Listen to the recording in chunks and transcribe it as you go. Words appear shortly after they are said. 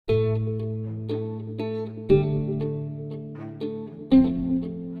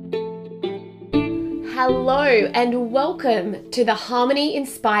Hello and welcome to the Harmony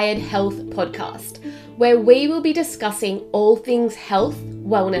Inspired Health podcast, where we will be discussing all things health,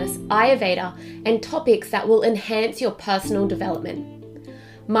 wellness, Ayurveda, and topics that will enhance your personal development.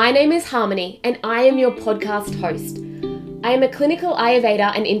 My name is Harmony and I am your podcast host. I am a clinical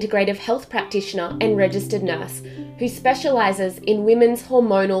Ayurveda and integrative health practitioner and registered nurse who specializes in women's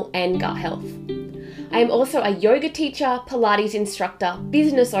hormonal and gut health. I am also a yoga teacher, Pilates instructor,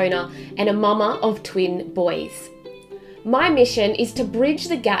 business owner, and a mama of twin boys. My mission is to bridge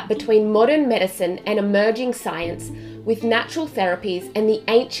the gap between modern medicine and emerging science with natural therapies and the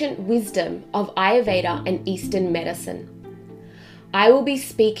ancient wisdom of Ayurveda and Eastern medicine. I will be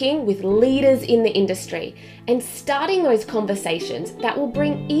speaking with leaders in the industry and starting those conversations that will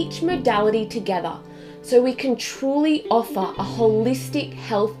bring each modality together so we can truly offer a holistic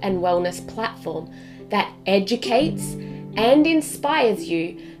health and wellness platform that educates and inspires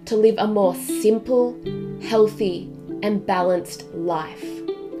you to live a more simple, healthy, and balanced life.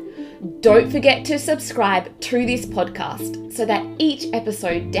 Don't forget to subscribe to this podcast so that each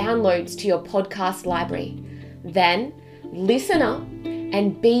episode downloads to your podcast library. Then listen up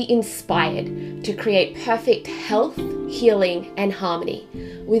and be inspired to create perfect health, healing, and harmony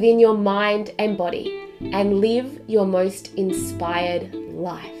within your mind and body and live your most inspired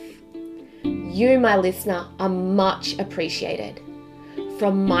life. You, my listener, are much appreciated.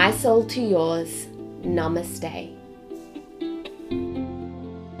 From my soul to yours, namaste.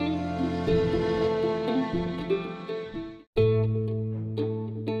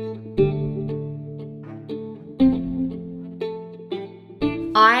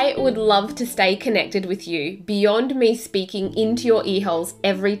 I would love to stay connected with you beyond me speaking into your ear holes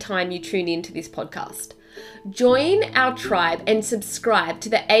every time you tune into this podcast. Join our tribe and subscribe to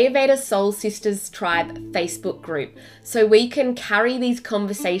the Ayurveda Soul Sisters Tribe Facebook group so we can carry these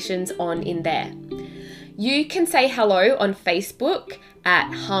conversations on in there. You can say hello on Facebook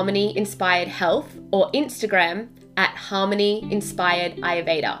at Harmony Inspired Health or Instagram at Harmony Inspired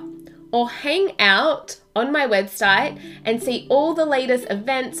Ayurveda, or hang out on my website and see all the latest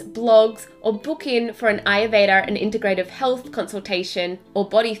events, blogs, or book in for an Ayurveda and integrative health consultation or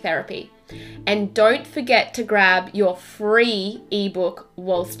body therapy. And don't forget to grab your free ebook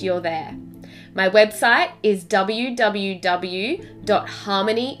whilst you're there. My website is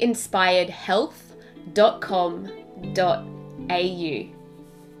www.harmonyinspiredhealth.com.au.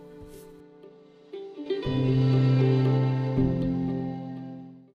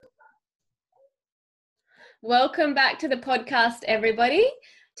 Welcome back to the podcast, everybody.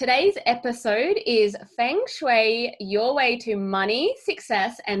 Today's episode is Feng Shui, Your Way to Money,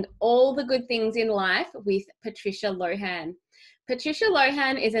 Success, and All the Good Things in Life with Patricia Lohan. Patricia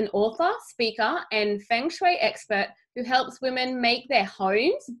Lohan is an author, speaker, and Feng Shui expert who helps women make their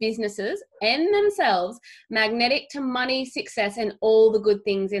homes, businesses, and themselves magnetic to money, success, and all the good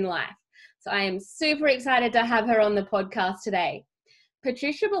things in life. So I am super excited to have her on the podcast today.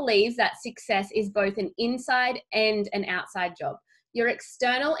 Patricia believes that success is both an inside and an outside job. Your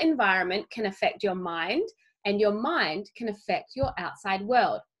external environment can affect your mind, and your mind can affect your outside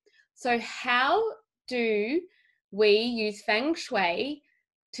world. So how do we use Feng Shui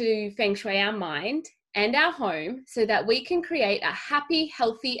to Feng Shui our mind and our home so that we can create a happy,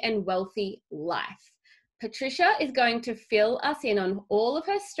 healthy, and wealthy life? Patricia is going to fill us in on all of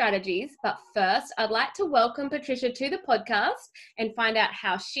her strategies, but first I'd like to welcome Patricia to the podcast and find out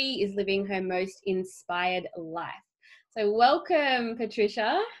how she is living her most inspired life. So welcome,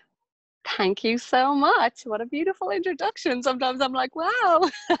 Patricia. Thank you so much. What a beautiful introduction. Sometimes I'm like, wow.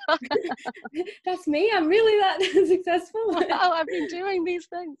 That's me. I'm really that successful. Wow, I've been doing these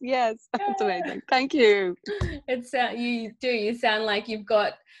things. Yes, it's amazing. Thank you. You sound like you've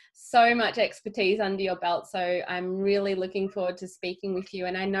got so much expertise under your belt. So I'm really looking forward to speaking with you.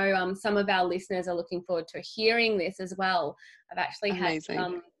 And I know some of our listeners are looking forward to hearing this as well. I've actually had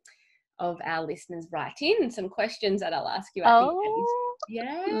some of our listeners write in some questions that I'll ask you at the end.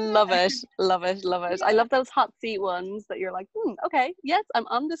 Yeah. Love it. Love it. Love it. I love those hot seat ones that you're like, okay, yes, I'm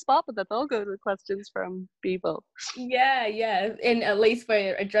on the spot, but that's all good with questions from people. Yeah. And at least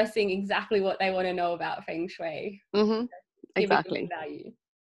we're addressing exactly what they want to know about Feng Shui. Mm-hmm. Exactly. Giving them value.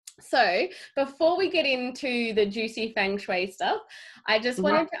 So before we get into the juicy Feng Shui stuff, I just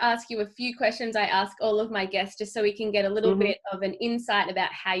wanted to ask you a few questions I ask all of my guests just so we can get a little bit of an insight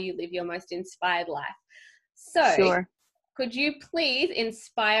about how you live your most inspired life. So could you please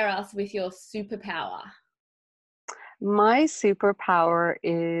inspire us with your superpower? My superpower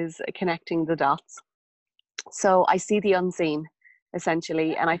is connecting the dots. So I see the unseen,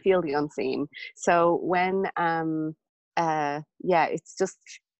 essentially, and I feel the unseen. So when, it's just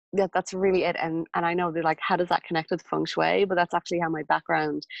yeah, that's really it. And I know they're like, how does that connect with feng shui? But that's actually how my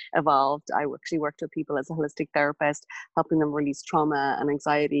background evolved. I actually worked with people as a holistic therapist, helping them release trauma and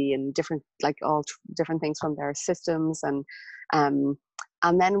anxiety and different, like all different things from their systems. Um,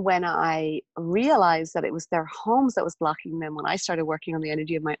 and then when I realized that it was their homes that was blocking them, when I started working on the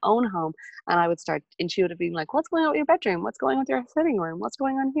energy of my own home, and I would start intuitively like, what's going on with your bedroom? What's going on with your living room? What's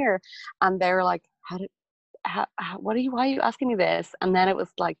going on here? And they're like, what are you, why are you asking me this? And then it was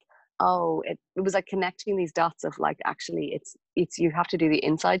like, oh, it was like connecting these dots of like, actually it's you have to do the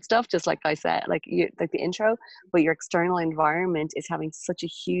inside stuff, just like I said, like you, like the intro, but your external environment is having such a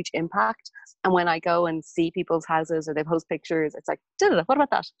huge impact. And when I go and see people's houses or they post pictures, it's like, what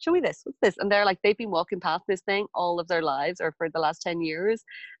about that, show me this, what's this? And they're like, they've been walking past this thing all of their lives or for the last 10 years,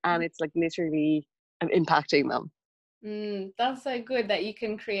 and it's like literally impacting them. That's so good that you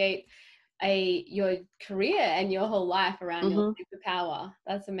can create your career and your whole life around your superpower.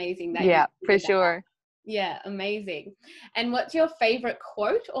 That's amazing that yeah, you for did that. sure. Yeah, amazing. And what's your favorite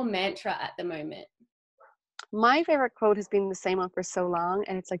quote or mantra at the moment? My favorite quote has been the same one for so long,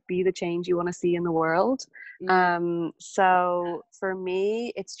 and it's like, be the change you want to see in the world. So for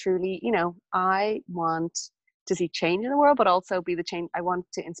me, it's truly, you know, I want to see change in the world, but also be the change. I want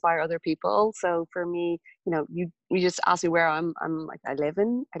to inspire other people. So for me, you know, you just asked me where I'm like, I live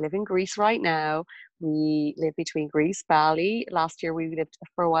in Greece right now. We live between Greece, Bali. Last year we lived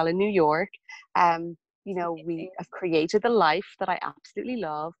for a while in New York. You know, we have created the life that I absolutely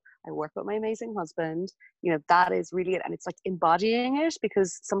love. I work with my amazing husband. You know, that is really it. And it's like embodying it,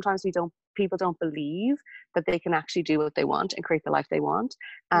 because sometimes people don't believe that they can actually do what they want and create the life they want.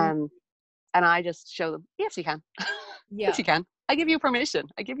 And I just show them, yes, you can. Yes, you can. I give you permission.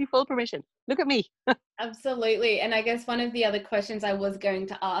 I give you full permission. Look at me. Absolutely. And I guess one of the other questions I was going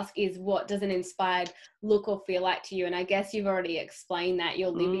to ask is, what does an inspired look or feel like to you? And I guess you've already explained that you're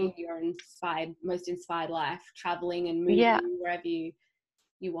living your most inspired life, traveling and moving wherever you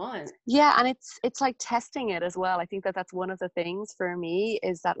want. Yeah, and it's like testing it as well. I think that's one of the things for me,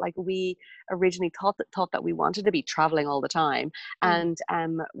 is that like we originally thought that we wanted to be traveling all the time, and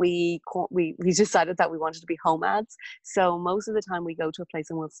we decided that we wanted to be homads. So most of the time we go to a place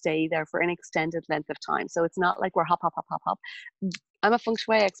and we'll stay there for an extended length of time. So it's not like we're hop hop hop hop hop. I'm a feng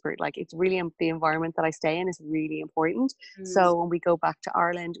shui expert. Like, it's really the environment that I stay in is really important. So when we go back to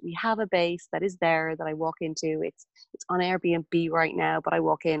Ireland, we have a base that is there that I walk into. It's on Airbnb right now, but I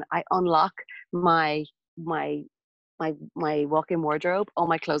walk in, I unlock my walk-in wardrobe. All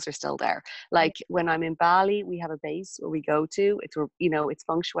my clothes are still there. Like when I'm in Bali, we have a base where we go to. It's, you know, it's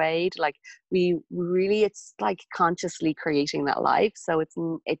feng shuied. Like we really, it's like consciously creating that life. So it's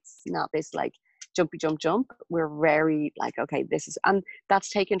not this like jumpy jump. We're very like, okay, this is, and that's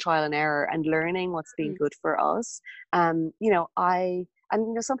taken trial and error and learning what's been good for us. You know, and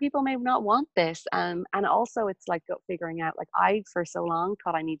you know, some people may not want this, and also it's like figuring out, like, I for so long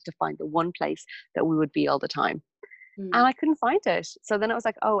thought I needed to find the one place that we would be all the time, and I couldn't find it. So then I was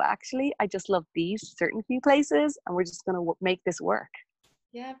like, oh, actually I just love these certain few places, and we're just going to make this work.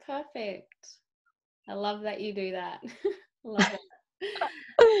 Yeah, perfect. I love that you do that. Love it.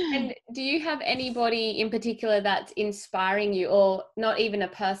 And do you have anybody in particular that's inspiring you, or not even a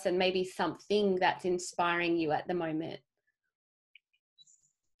person, maybe something that's inspiring you at the moment?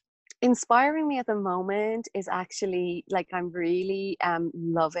 Inspiring me at the moment is actually, like, I'm really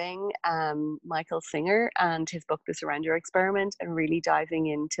loving Michael Singer and his book The Surrender Experiment, and really diving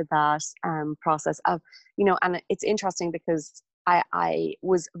into that process of, you know, and it's interesting because I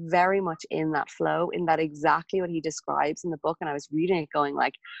was very much in that flow, in that exactly what he describes in the book, and I was reading it going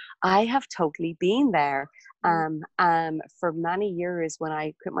like, I have totally been there. For many years when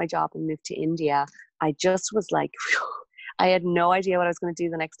I quit my job and moved to India, I just was like, whew, I had no idea what I was going to do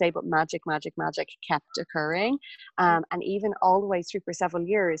the next day, but magic kept occurring. And even all the way through for several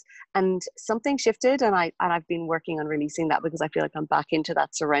years. And something shifted, and I've been working on releasing that, because I feel like I'm back into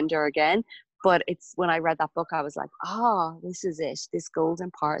that surrender again. But it's, when I read that book, I was like, this is it, this golden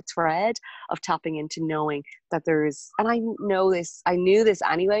part thread of tapping into knowing that there's, and I knew this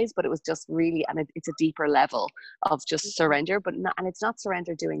anyways, but it was just really, and it's a deeper level of just surrender, but not, and it's not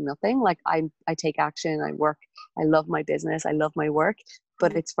surrender doing nothing. Like I take action, I work, I love my business, I love my work,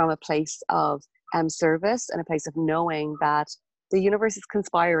 but it's from a place of service, and a place of knowing that the universe is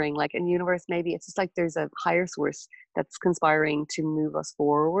conspiring, like, in universe, maybe it's just like there's a higher source that's conspiring to move us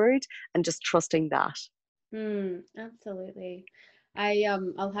forward, and just trusting that. Absolutely.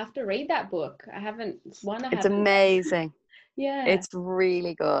 I'll have to read that book. I haven't. It's amazing. Yeah. It's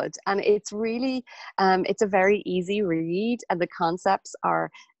really good, and it's really it's a very easy read, and the concepts are,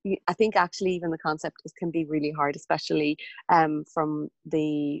 I think actually even the concept can be really hard, especially from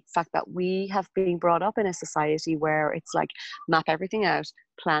the fact that we have been brought up in a society where it's like map everything out,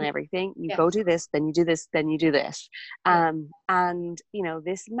 plan everything, you Yes. go do this, then you do this, then you do this. Yeah. And you know,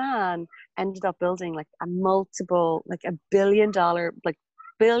 this man ended up building like a multiple, like $1 billion, like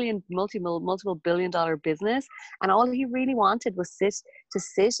multiple $1 billion business, and all he really wanted was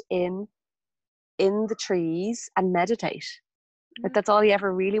sit in the trees and meditate. Like that's all he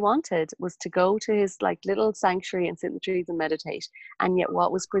ever really wanted, was to go to his like little sanctuary and sit in the trees and meditate. And yet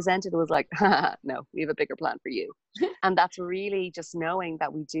what was presented was like, no, we have a bigger plan for you. And that's really just knowing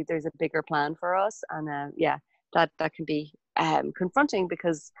that there's a bigger plan for us. And yeah, that can be confronting,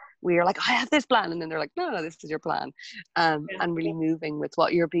 because we're like, I have this plan, and then they're like, no, this is your plan. Yeah. And really moving with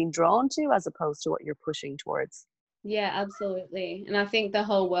what you're being drawn to as opposed to what you're pushing towards. Yeah, absolutely. And I think the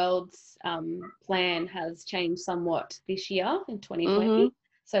whole world's plan has changed somewhat this year in Mm-hmm. 2020.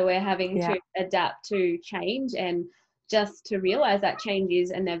 So we're having Yeah. to adapt to change, and just to realize that change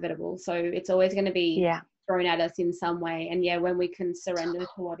is inevitable. So it's always going to be Yeah. thrown at us in some way. And yeah, when we can surrender to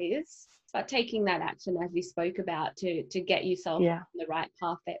what is, but taking that action, as we spoke about, to get yourself Yeah. on the right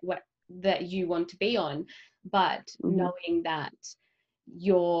path that you want to be on, but Mm-hmm. knowing that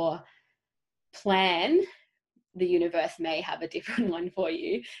your plan, the universe may have a different one for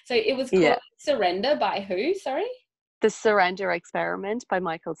you. So it was called Yeah. Surrender by who? Sorry? The Surrender Experiment by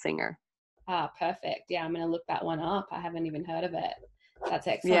Michael Singer. Ah, perfect. Yeah, I'm going to look that one up. I haven't even heard of it. That's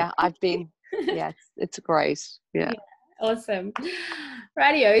excellent. Yeah, Thank I've been, you. yeah, it's great. Yeah. Yeah, awesome.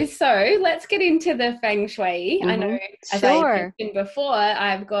 Radio. So let's get into the feng shui. I know, Mm-hmm. as I Sure. mentioned before,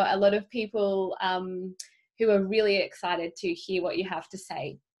 I've got a lot of people who are really excited to hear what you have to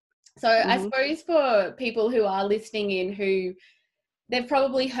say. So I Mm-hmm. suppose for people who are listening in, who they've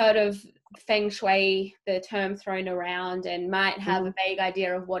probably heard of feng shui, the term thrown around, and might have Mm-hmm. a vague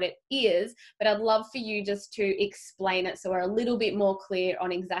idea of what it is, but I'd love for you just to explain it so we're a little bit more clear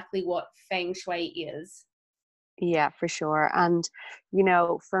on exactly what feng shui is. Yeah, for sure. And, you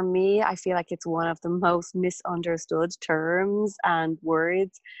know, for me, I feel like it's one of the most misunderstood terms and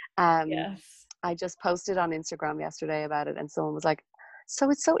words. Um, Yes. I just posted on Instagram yesterday about it, and someone was like, "So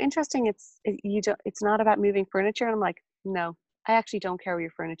it's so interesting. It's not about moving furniture." And I'm like, "No, I actually don't care where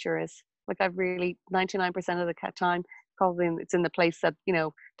your furniture is. Like, I've really 99% of the time, probably it's in the place that, you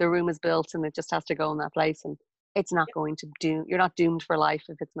know, the room is built, and it just has to go in that place, and it's not going to do. You're not doomed for life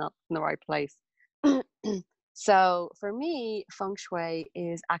if it's not in the right place." So for me, feng shui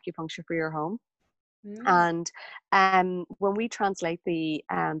is acupuncture for your home. Mm. And when we translate the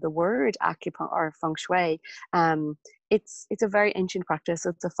word acupuncture or feng shui, it's a very ancient practice.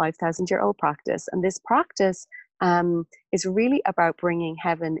 It's a 5,000-year-old practice, and this practice is really about bringing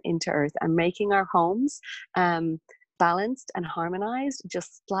heaven into earth and making our homes balanced and harmonized,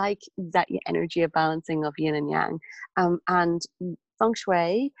 just like that energy of balancing of yin and yang. And feng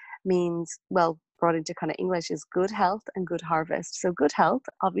shui means, well, brought into kind of English, is good health and good harvest. So good health,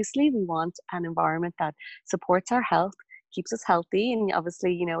 obviously we want an environment that supports our health, keeps us healthy. And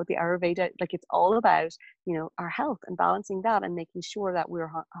obviously, you know, the Ayurveda, like it's all about, you know, our health and balancing that and making sure that we're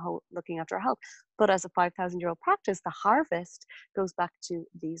looking after our health. But as a 5,000-year-old practice, the harvest goes back to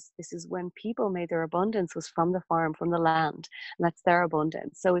this is when people made their abundance was from the farm, from the land, and that's their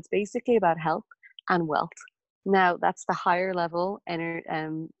abundance. So it's basically about health and wealth. Now that's the higher level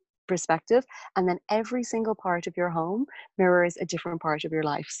perspective, and then every single part of your home mirrors a different part of your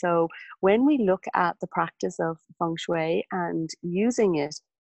life. So when we look at the practice of feng shui and using it,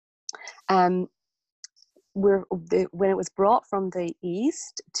 um, when it was brought from the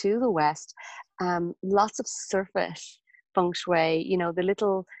east to the west, lots of surface feng shui, you know, the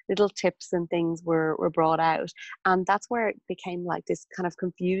little tips and things were brought out, and that's where it became like this kind of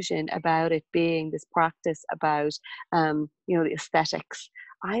confusion about it being this practice about you know, the aesthetics.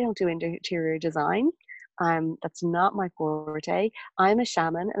 I don't do interior design. That's not my forte. I'm a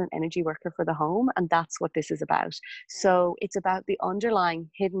shaman and an energy worker for the home, and that's what this is about. So it's about the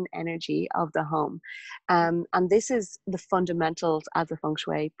underlying hidden energy of the home. And this is the fundamentals as a feng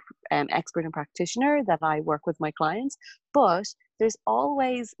shui expert and practitioner that I work with my clients. But there's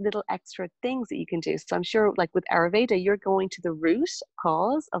always little extra things that you can do. So I'm sure, like with Ayurveda, you're going to the root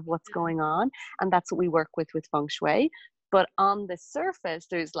cause of what's going on, and that's what we work with feng shui. But on the surface,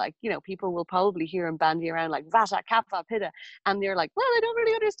 there's like, people will probably hear him bandy around like Vata, Kapha, Pitta, and they're like, well, I don't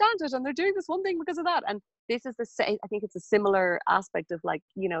really understand it, and they're doing this one thing because of that. And this is the same. I think it's a similar aspect of like,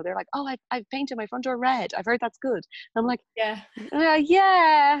 they're like, oh, I've painted my front door red. I've heard that's good. And I'm like, Yeah.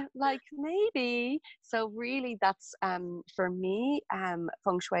 yeah, like maybe. So really, that's for me,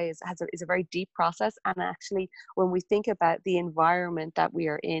 feng shui is a very deep process. And actually, when we think about the environment that we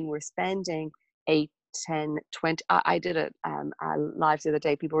are in, we're spending 8, 10, 20. I did a live the other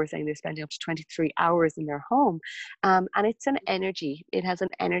day. People were saying they're spending up to 23 hours in their home, and it's an energy. It has an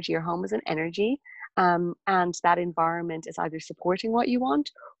energy. Your home is an energy. And that environment is either supporting what you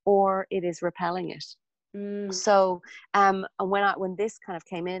want or it is repelling it. So when this kind of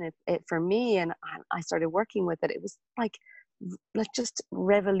came in, it for me, and I started working with it, it was like just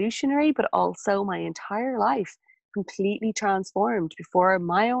revolutionary, but also my entire life completely transformed before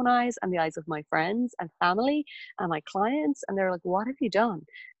my own eyes and the eyes of my friends and family and my clients. And they're like, what have you done?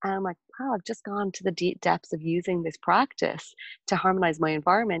 And I'm like, oh, I've just gone to the deep depths of using this practice to harmonize my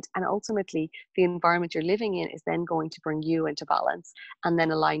environment. And ultimately, the environment you're living in is then going to bring you into balance and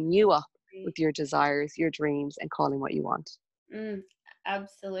then align you up with your desires, your dreams, and calling what you want.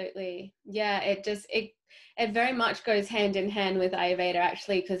 Absolutely. Yeah, it very much goes hand in hand with Ayurveda,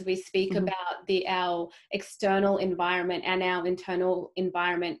 actually, because we speak about our external environment and our internal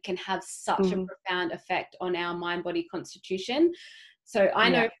environment can have such a profound effect on our mind-body constitution. So I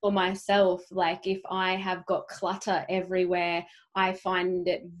know for myself, like if I have got clutter everywhere, I find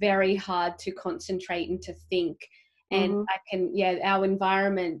it very hard to concentrate and to think. And our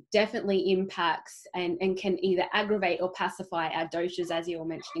environment definitely impacts and can either aggravate or pacify our doshas, as you were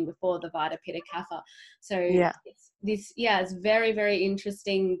mentioning before, the Vata, Pitta, Kapha. So it's very, very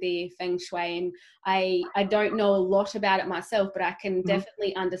interesting, the Feng Shui. And I don't know a lot about it myself, but I can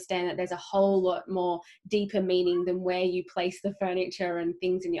definitely understand that there's a whole lot more deeper meaning than where you place the furniture and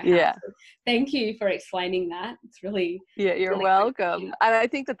things in your house. So thank you for explaining that. It's really... Yeah, you're really welcome. And I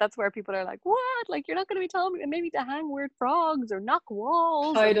think that's where people are like, what? Like, you're not going to be telling me maybe to hang weird frogs or knock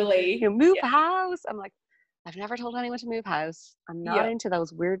walls. Totally. And, move house. I'm like, I've never told anyone to move house. I'm not into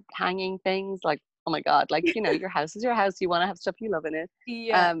those weird hanging things. Like, oh my God, like, your house is your house. You want to have stuff you love in it.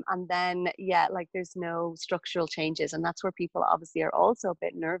 And then, like there's no structural changes. And that's where people obviously are also a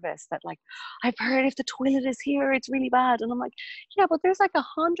bit nervous that like, I've heard if the toilet is here, it's really bad. And I'm like, yeah, but there's like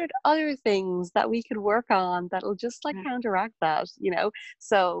 100 other things that we could work on that'll just like counteract that,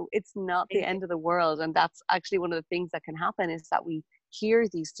 So it's not the end of the world. And that's actually one of the things that can happen is that we hear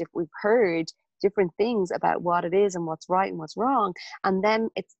we've heard different things about what it is and what's right and what's wrong, and then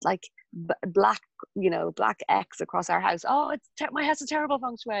it's like black X across our house. Oh, my house is terrible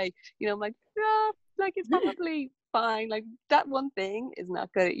feng shui. I'm like, yeah, like it's probably fine. Like that one thing is not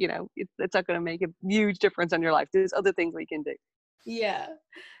good. It's not going to make a huge difference on your life. There's other things we can do. Yeah.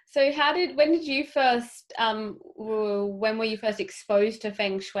 So when did you first when were you first exposed to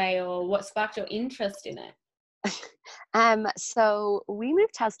feng shui, or what sparked your interest in it? So we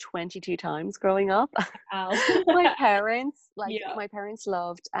moved house 22 times growing up. Wow. My parents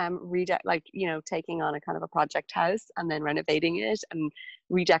loved taking on a kind of a project house and then renovating it and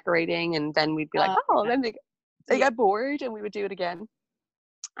redecorating, and then we'd be like, then they got bored and we would do it again.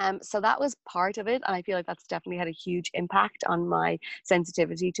 So that was part of it, and I feel like that's definitely had a huge impact on my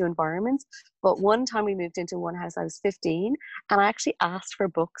sensitivity to environments. But one time we moved into one house, I was 15, and I actually asked for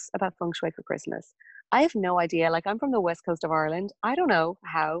books about feng shui for Christmas. I have no idea. Like, I'm from the west coast of Ireland. I don't know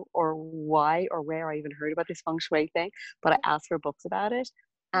how or why or where I even heard about this feng shui thing, but I asked for books about it.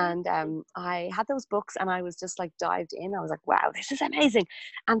 And I had those books and I was just like dived in. I was like, wow, this is amazing.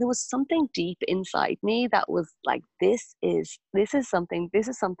 And there was something deep inside me that was like, this is something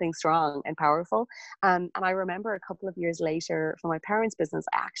strong and powerful. And I remember a couple of years later for my parents' business,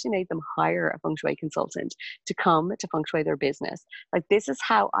 I actually made them hire a feng shui consultant to come to feng shui their business. Like, this is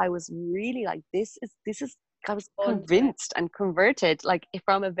how I was really like, I was convinced and converted, like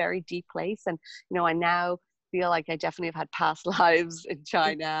from a very deep place. And, I now feel like I definitely have had past lives in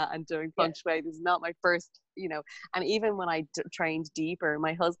China and doing feng shui. This is not my first, and even when I trained deeper,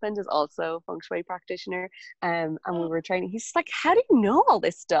 my husband is also a feng shui practitioner. And we were training, he's like, how do you know all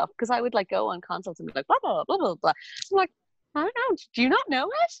this stuff? Because I would like go on consults and be like, blah, blah, blah, blah, blah. I'm like, I don't know. Do you not know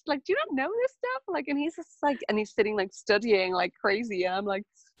it? Like, do you not know this stuff? Like, and he's just like, and he's sitting like studying like crazy. And I'm like,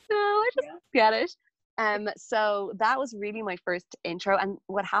 no, I just get it. So that was really my first intro. And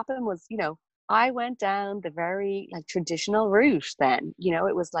what happened was, I went down the very like traditional route then. You know,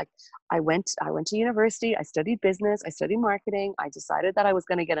 it was like I went to university, I studied business, I studied marketing. I decided that I was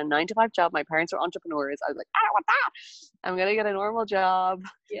going to get a 9 to 5 job. My parents were entrepreneurs. I was like, I don't want that. I'm going to get a normal job.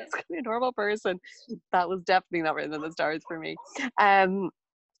 Yeah. It's going to be a normal person. That was definitely not written in the stars for me.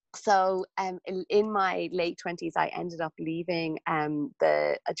 In my late 20s, I ended up leaving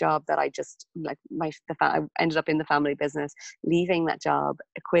a job that I just like I ended up in the family business, leaving that job,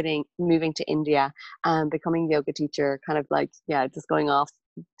 quitting, moving to India, becoming a yoga teacher, kind of like, yeah, just going off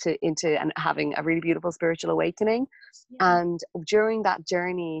into and having a really beautiful spiritual awakening. Yeah. And during that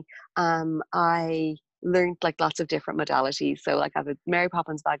journey, I learned like lots of different modalities. So like I have a Mary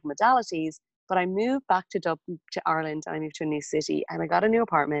Poppins bag of modalities, but I moved back to Dublin, to Ireland, and I moved to a new city, and I got a new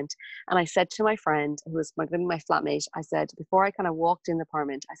apartment. And I said to my friend, who was going to be my flatmate, I said, before I kind of walked in the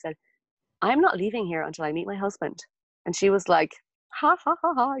apartment, I said, I'm not leaving here until I meet my husband. And she was like, ha ha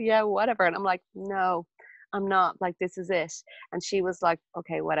ha ha, yeah, whatever. And I'm like, no, I'm not. Like, this is it. And she was like,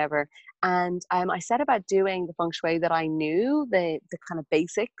 okay, whatever. And I set about doing the feng shui that I knew, the kind of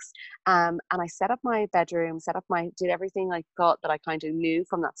basics. And I set up my bedroom, did everything I thought that I kind of knew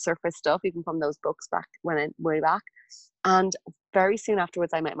from that surface stuff, even from those books back way back. And very soon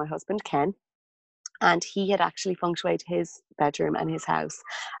afterwards, I met my husband, Ken, and he had actually feng shuied his bedroom and his house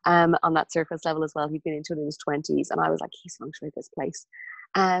on that surface level as well. He'd been into it in his 20s, and I was like, he's feng shuied this place.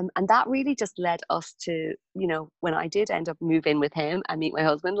 And that really just led us to, you know, when I did end up moving with him and meet my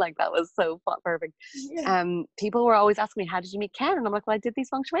husband, like that was so perfect. Yeah. People were always asking me, how did you meet Ken? And I'm like, well, I did these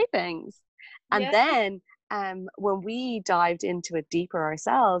feng shui things. And Yeah. then when we dived into it deeper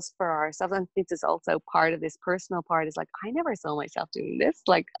ourselves for ourselves, and this is also part of this personal part, is like, I never saw myself doing this.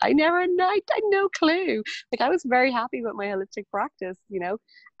 Like I had no clue. Like I was very happy with my holistic practice, you know.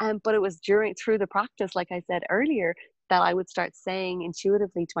 But it was through the practice, like I said earlier, that I would start saying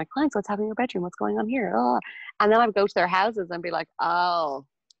intuitively to my clients, what's happening in your bedroom? What's going on here? Oh. And then I would go to their houses and be like, oh,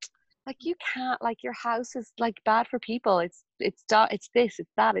 like you can't, like your house is like bad for people. It's this,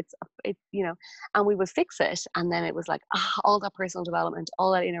 it's that, it's you know. And we would fix it, and then it was like all that personal development,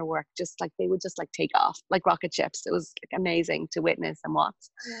 all that inner work, just like they would just like take off like rocket ships. It was like amazing to witness and watch.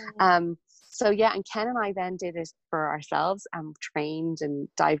 Yeah. So yeah, and Ken and I then did it for ourselves and trained and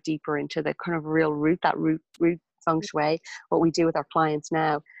dived deeper into the kind of real root feng shui, what we do with our clients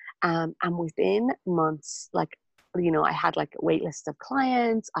now. And within months, like, you know, I had like a wait list of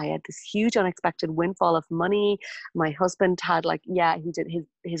clients. I had this huge unexpected windfall of money. My husband had like, yeah, he did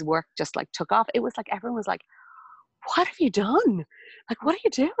his work just like took off. It was like everyone was like, what have you done? Like, what are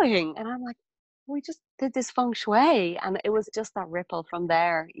you doing? And I'm like, we just did this feng shui. And it was just that ripple from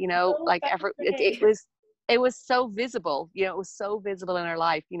there, you know, Oh, like that's it great. was so visible, you know, it was so visible in our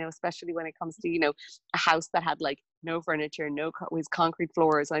life, you know, especially when it comes to, you know, a house that had like no furniture, was concrete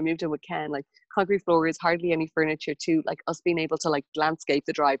floors. I moved in with Ken, like concrete floors, hardly any furniture, to like us being able to like landscape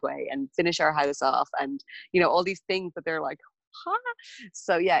the driveway and finish our house off, and you know, all these things that they're like, huh?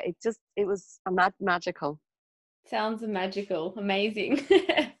 So yeah, it was magical. Sounds magical, amazing.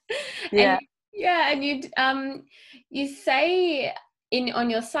 And Yeah. yeah, and you say in on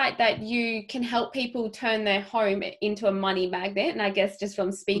your site that you can help people turn their home into a money magnet, and I guess just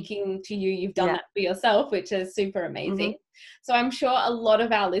from speaking to you, you've done Yeah. that for yourself, which is super Mm-hmm. amazing. So I'm sure a lot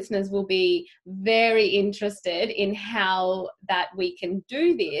of our listeners will be very interested in how that we can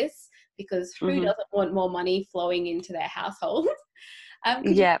do this, because who Mm-hmm. doesn't want more money flowing into their household?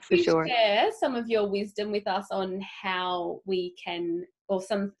 Could Yeah, for you sure. share some of your wisdom with us on how we can, or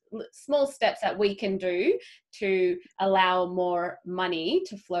some small steps that we can do to allow more money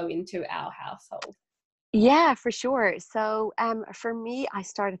to flow into our household? Yeah, for sure. So, for me, I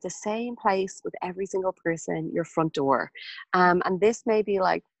start at the same place with every single person, your front door. And this may be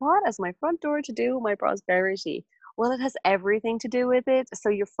like, what has my front door to do with my prosperity? Well, it has everything to do with it. So,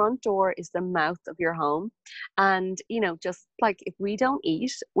 your front door is the mouth of your home. And, you know, just like if we don't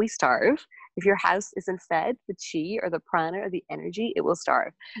eat, we starve. If your house isn't fed the chi or the prana or the energy, it will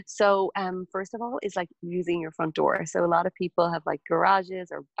starve. So, first of all, is like using your front door. So, a lot of people have like garages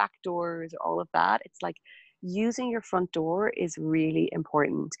or back doors or all of that. It's like using your front door is really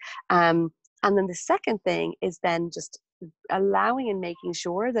important. Um, and then the second thing is then just allowing and making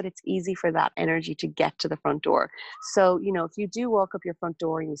sure that it's easy for that energy to get to the front door. So, you know, if you do walk up your front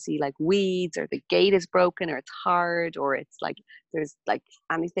door and you see like weeds, or the gate is broken, or it's hard, or it's like there's like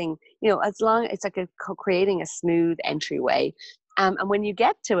anything, you know, as long it's like creating a smooth entryway. And when you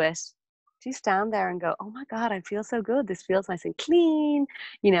get to it, do stand there and go, oh my God, I feel so good. This feels nice and clean.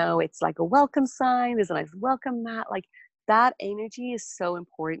 You know, it's like a welcome sign. There's a nice welcome mat. Like that energy is so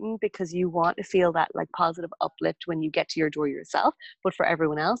important because you want to feel that like positive uplift when you get to your door yourself, but for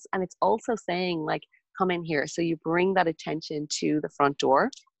everyone else. And it's also saying like, come in here. So you bring that attention to the front door.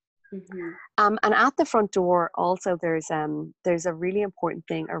 And at the front door also there's a really important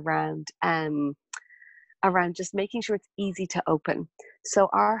thing around just making sure it's easy to open. So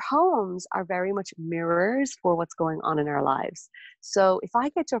our homes are very much mirrors for what's going on in our lives. So if I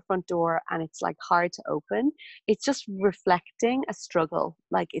get to a front door and it's like hard to open, it's just reflecting a struggle.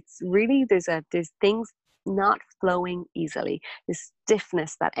 Like it's really, there's things not flowing easily, this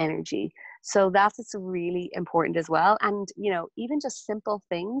stiffness, that energy. So that's really important as well. And, you know, even just simple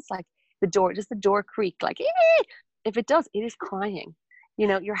things like does the door creak? Like, if it does, it is crying. You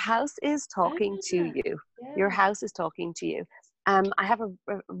know, your house is talking to you. Your house is talking to you. I have a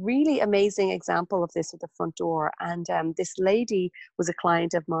really amazing example of this with the front door. And this lady was a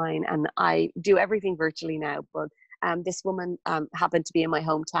client of mine, and I do everything virtually now. But this woman happened to be in my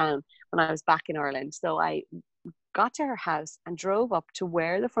hometown when I was back in Ireland. So I got to her house and drove up to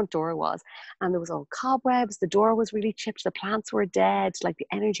where the front door was, and there was all cobwebs, the door was really chipped, the plants were dead, like the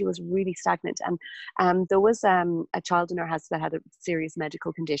energy was really stagnant. And there was a child in her house that had a serious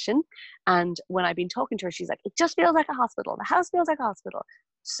medical condition, and when I've been talking to her, she's like, it just feels like a hospital, the house feels like a hospital.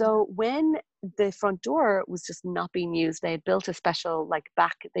 So when the front door was just not being used, they had built a special like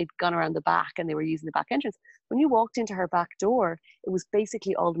back, they'd gone around the back and they were using the back entrance. When you walked into her back door, it was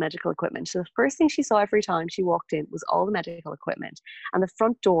basically all the medical equipment. So the first thing she saw every time she walked in was all the medical equipment, and the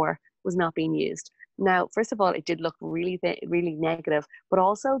front door was not being used. Now, first of all, it did look really, really negative, but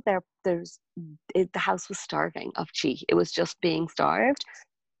also the house was starving of chi. It was just being starved.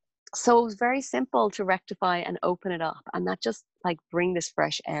 So it was very simple to rectify and open it up, and that just like bring this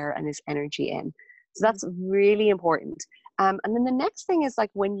fresh air and this energy in. So that's really important. And then the next thing is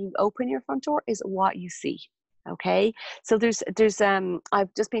like when you open your front door is what you see. Okay. So there's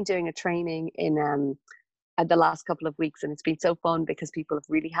I've just been doing a training in the last couple of weeks, and it's been so fun because people have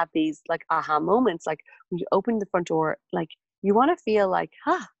really had these like aha moments. Like when you open the front door, like you want to feel like,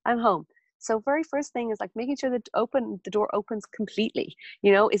 I'm home. So very first thing is like making sure that the door opens completely.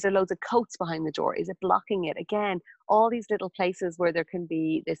 You know, is there loads of coats behind the door? Is it blocking it? Again, all these little places where there can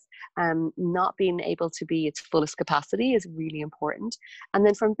be this not being able to be its fullest capacity is really important. And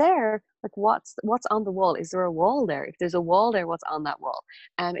then from there, like what's on the wall? Is there a wall there? If there's a wall there, what's on that wall?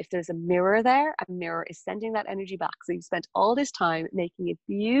 If there's a mirror there, a mirror is sending that energy back. So you spent all this time making it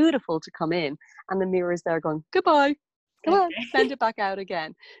beautiful to come in, and the mirror is there going, goodbye. Come on, send it back out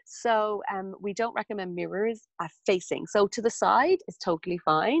again. So we don't recommend mirrors facing. So to the side is totally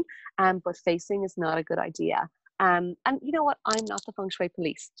fine, but facing is not a good idea. And you know what? I'm not the feng shui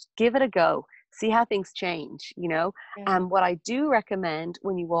police. Give it a go. See how things change, you know? What I do recommend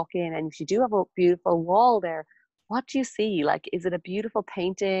when you walk in, and if you do have a beautiful wall there, what do you see? Like, is it a beautiful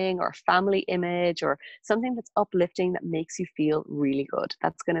painting or a family image or something that's uplifting that makes you feel really good?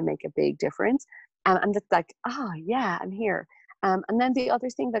 That's going to make a big difference. And it's like, yeah, I'm here. And then the other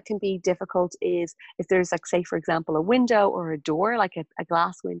thing that can be difficult is if there's like, say, for example, a window or a door, like a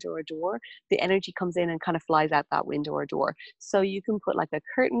glass window or a door, the energy comes in and kind of flies out that window or door. So you can put like a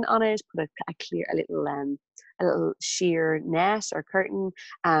curtain on it, put a little sheer net or curtain,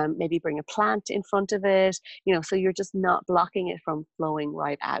 maybe bring a plant in front of it, you know, so you're just not blocking it from flowing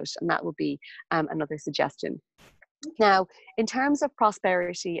right out. And that would be another suggestion. Now, in terms of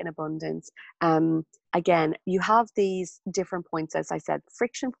prosperity and abundance, again, you have these different points, as I said,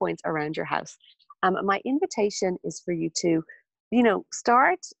 friction points around your house. My invitation is for you to, you know,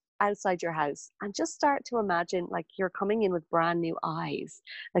 start outside your house and just start to imagine like you're coming in with brand new eyes,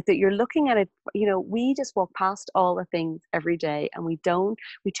 like that you're looking at it. You know, we just walk past all the things every day, and we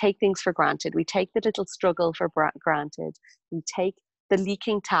take things for granted. We take the little struggle for granted. We take the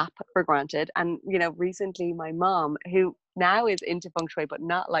leaking tap for granted. And, you know, recently my mom, who now is into feng shui, but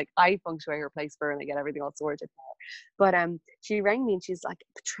not like I feng shui her place for her and I get everything all sorted for her. But she rang me and she's like,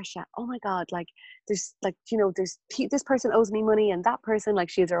 Patricia, oh my God, like there's like, you know, this person owes me money and that person, like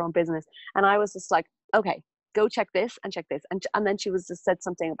she has her own business. And I was just like, okay, go check this and check this. And then she was just said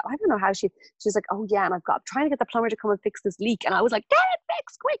something about, I don't know how she's like, oh yeah, and I'm trying to get the plumber to come and fix this leak. And I was like, get it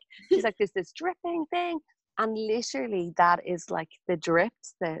fixed quick. She's like, there's this dripping thing. And literally that is like the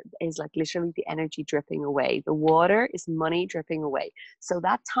drips, that is like literally the energy dripping away. The water is money dripping away. So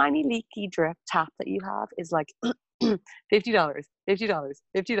that tiny leaky drip tap that you have is like $50,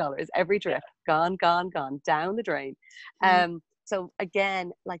 $50 every drip, gone, down the drain. So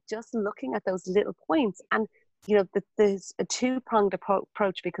again, like just looking at those little points, and you know, there's a two-pronged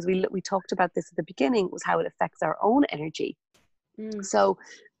approach, because we talked about this at the beginning, was how it affects our own energy. So,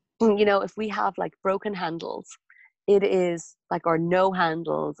 you know, if we have like broken handles, it is like, or no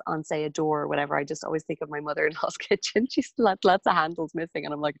handles on, say, a door or whatever. I just always think of my mother-in-law's kitchen. She's lots of handles missing.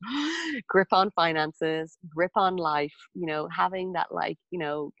 And I'm like, grip on finances, grip on life, having that, like,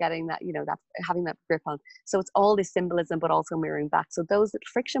 getting that, that having that grip on. So it's all this symbolism, but also mirroring back. So those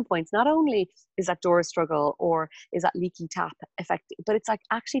friction points, not only is that door struggle or is that leaky tap effect, but it's like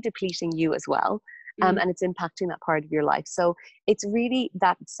actually depleting you as well. And it's impacting that part of your life. So it's really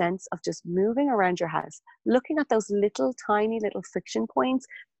that sense of just moving around your house, looking at those little tiny little friction points,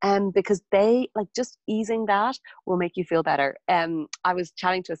 because they, like, just easing that will make you feel better. I was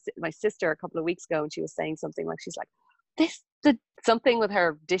chatting to my sister a couple of weeks ago, and she was saying something like, she's like, something with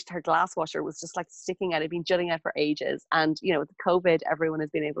her glass washer was just like sticking out. It'd been jutting out for ages. And, with COVID, everyone has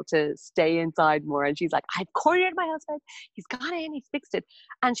been able to stay inside more. And she's like, I've cornered my husband. He's gone in, he's fixed it.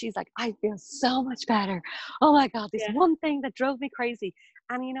 And she's like, I feel so much better. Oh my God, this one thing that drove me crazy.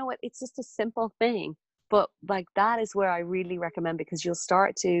 And you know what? It's just a simple thing. But like, that is where I really recommend, because you'll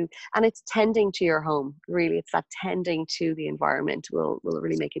start to, and it's tending to your home. Really, it's that tending to the environment will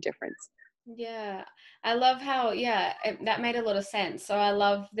really make a difference. Yeah, I love how, that made a lot of sense. So I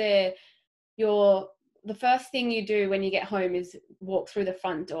love the first thing you do when you get home is walk through the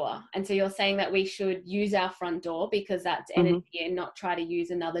front door. And so you're saying that we should use our front door because that's energy, and not try to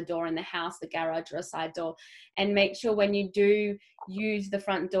use another door in the house, the garage or a side door. And make sure when you do use the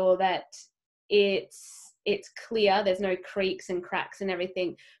front door that it's clear, there's no creaks and cracks and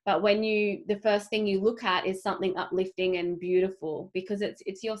everything. But the first thing you look at is something uplifting and beautiful, because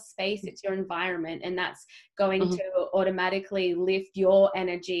it's your space, it's your environment, and that's going to automatically lift your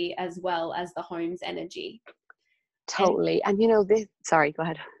energy as well as the home's energy. Totally. And sorry, go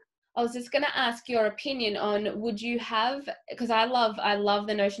ahead. I was just going to ask your opinion on, would you have, because I love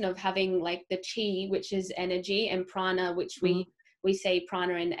the notion of having like the chi, which is energy, and prana, which we say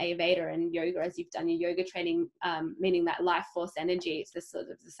prana in Ayurveda and yoga, as you've done your yoga training, meaning that life force energy. It's the sort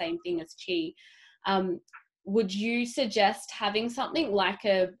of the same thing as chi. Would you suggest having something like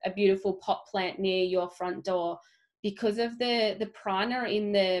a beautiful pot plant near your front door because of the prana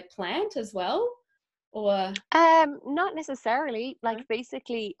in the plant as well? Or not necessarily. Like,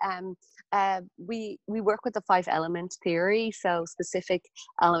 basically, we work with the 5 element theory, so specific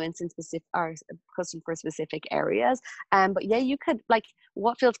elements in specific are custom for specific areas. But yeah, you could, like,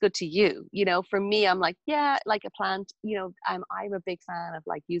 what feels good to you. For me, I'm like, like a plant. I'm a big fan of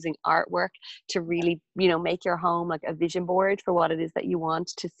like using artwork to really, make your home like a vision board for what it is that you want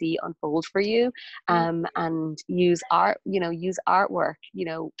to see unfold for you. And use art. Use artwork.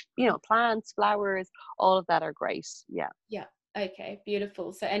 Plants, flowers. All of that are great. Yeah. Okay,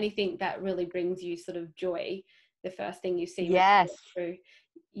 beautiful. So anything that really brings you sort of joy, the first thing you see. Yes. Through.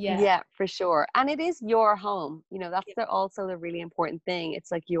 Yeah, for sure. And it is your home. That's also the really important thing.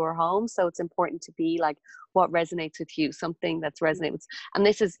 It's like your home. So it's important to be like what resonates with you, something that's resonates. And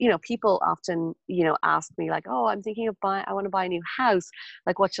this is, people often, ask me like, oh, I'm thinking of I want to buy a new house.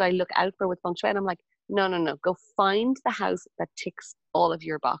 Like, what should I look out for with feng shui? And I'm like, no. Go find the house that ticks all of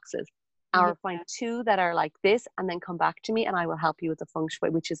your boxes. Or find 2 that are like this, and then come back to me and I will help you with the feng shui,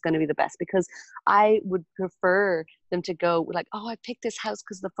 which is going to be the best, because I would prefer them to go like, oh, I picked this house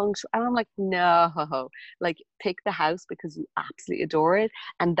because the feng shui. And I'm like, no, like, pick the house because you absolutely adore it,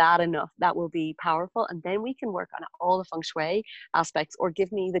 and that will be powerful. And then we can work on all the feng shui aspects, or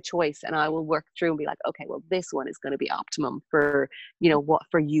give me the choice and I will work through and be like, okay, well, this one is going to be optimum for, what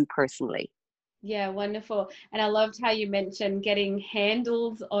for you personally. Yeah, wonderful. And I loved how you mentioned getting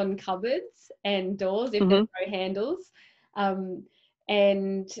handles on cupboards and doors if there's no handles.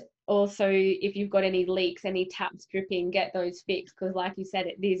 And also, if you've got any leaks, any taps dripping, get those fixed, because like you said,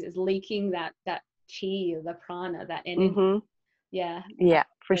 it's leaking that chi, or the prana, that energy. Yeah,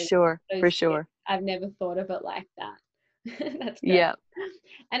 for sure. I've never thought of it like that. That's great. Yeah.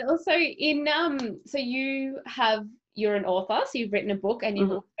 And also so you're an author, so you've written a book, and you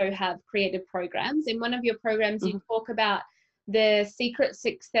also have created programs. In one of your programs, you talk about the secret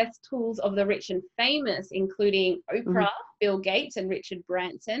success tools of the rich and famous, including Oprah, Bill Gates, and Richard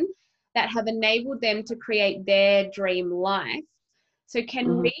Branson, that have enabled them to create their dream life. So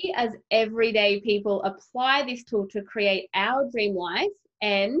can we, as everyday people, apply this tool to create our dream life?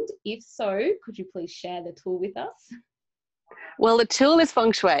 And if so, could you please share the tool with us? Well, the tool is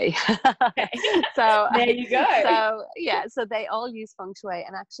feng shui. So there you go. So they all use feng shui,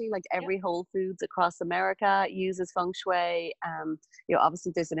 and actually, like, every Whole Foods across America uses feng shui.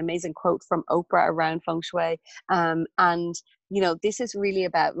 Obviously there's an amazing quote from Oprah around feng shui. And this is really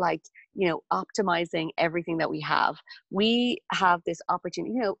about, like, optimizing everything that we have. We have this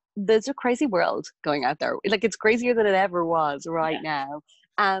opportunity. There's a crazy world going out there. Like, it's crazier than it ever was right now.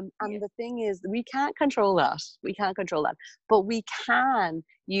 And the thing is, we can't control that. We can't control that, but we can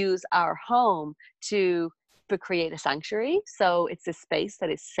use our home to create a sanctuary. So it's a space that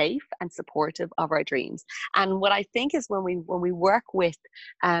is safe and supportive of our dreams. And what I think is when we work with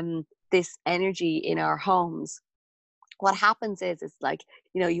this energy in our homes, what happens is like,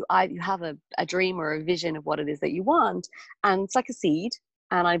 you have a dream or a vision of what it is that you want, and it's like a seed.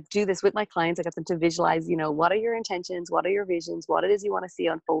 And I do this with my clients. I get them to visualize, what are your intentions, what are your visions, what it is you want to see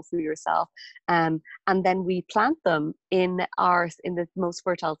unfold through yourself, and then we plant them in the most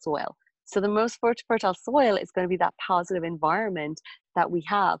fertile soil. So the most fertile soil is going to be that positive environment that we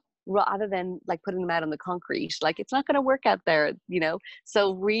have, rather than like putting them out on the concrete. Like, it's not going to work out there.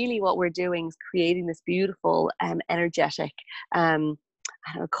 So really what we're doing is creating this beautiful energetic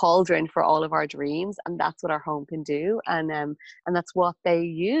cauldron for all of our dreams, and that's what our home can do. And that's what they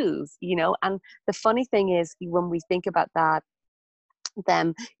use. And the funny thing is, when we think about that,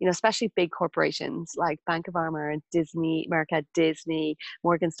 them, especially big corporations like Bank of America, Disney,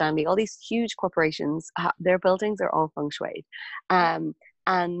 Morgan Stanley, all these huge corporations, their buildings are all feng shui. And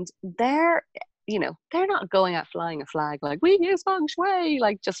they're not going out flying a flag like, we use feng shui,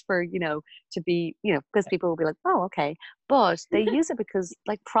 like just for, to be, because people will be like, oh, okay. But they use it because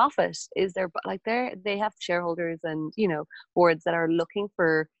like profit is they have shareholders and, boards that are looking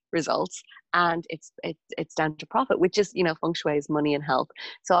for results, and it's down to profit, which is, feng shui is money and health.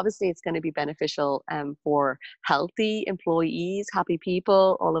 So obviously it's going to be beneficial for healthy employees, happy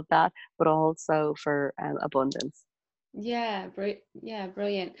people, all of that, but also for abundance. Yeah,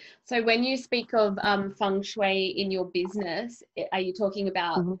 brilliant. So when you speak of feng shui in your business, are you talking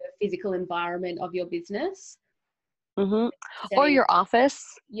about the physical environment of your business? Or your office?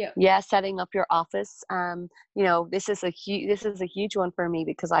 Yeah, setting up your office. This is a huge one for me,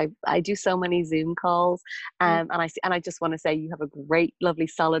 because I do so many Zoom calls, and I just want to say, you have a great, lovely,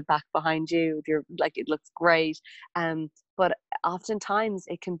 solid back behind you. It looks great. But oftentimes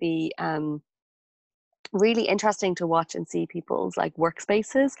it can be really interesting to watch and see people's like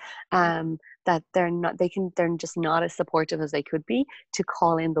workspaces, that they're just not as supportive as they could be to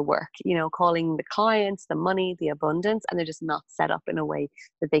call in the work, calling the clients, the money, the abundance, and they're just not set up in a way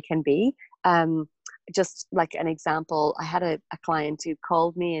that they can be. Just like an example, I had a client who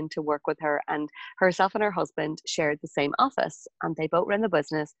called me in to work with her, and herself and her husband shared the same office, and they both ran the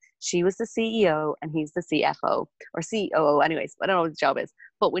business. She was the CEO and he's the CFO or COO, anyways. I don't know what the job is.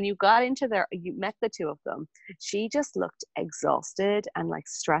 But when you met the two of them, she just looked exhausted and like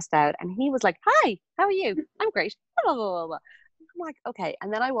stressed out. And he was like, hi, how are you? I'm great. Blah, blah, blah, blah. I'm like, okay.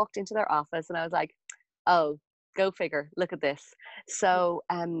 And then I walked into their office and I was like, oh, go figure. Look at this. So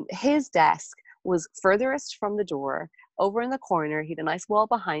his desk was furthest from the door, over in the corner. He had a nice wall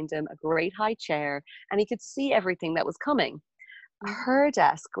behind him, a great high chair, and he could see everything that was coming. Her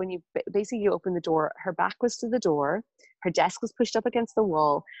desk, when you open the door, her back was to the door, her desk was pushed up against the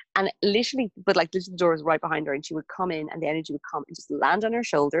wall, and literally the door was right behind her, and she would come in and the energy would come and just land on her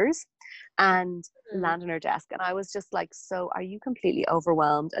shoulders and land on her desk. And I was just like, so are you completely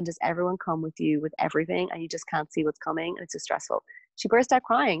overwhelmed, and does everyone come with you with everything and you just can't see what's coming, and it's just stressful? She burst out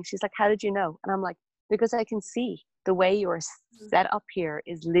crying. She's like, how did you know? And I'm like, because I can see the way you're set up here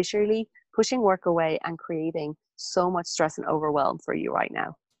is literally pushing work away and creating so much stress and overwhelm for you right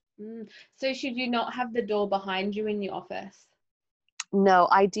now. So should you not have the door behind you in the office? No,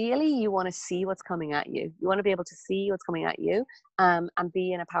 ideally you want to see what's coming at you. You want to be able to see what's coming at you, and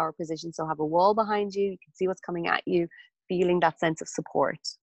be in a power position. So have a wall behind you. You can see what's coming at you, feeling that sense of support.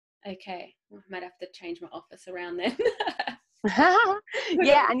 Okay, I might have to change my office around then.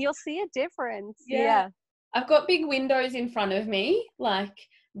 Yeah, and you'll see a difference. Yeah. I've got big windows in front of me, but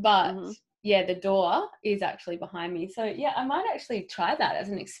the door is actually behind me. So yeah, I might actually try that as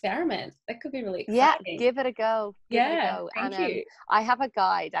an experiment. That could be really exciting. Yeah, give it a go. Thank you. I have a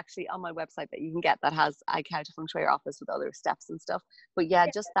guide actually on my website that you can get that has how to feng shui your office with other steps and stuff. But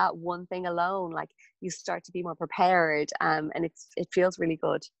just that one thing alone, like, you start to be more prepared, and it feels really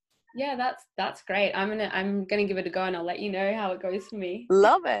good. Yeah, that's great. I'm gonna give it a go, and I'll let you know how it goes for me.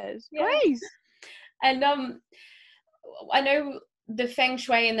 Love it. Great. And I know the feng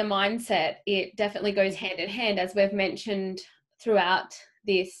shui and the mindset, it definitely goes hand in hand, as we've mentioned throughout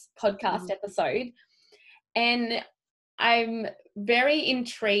this podcast episode. And I'm very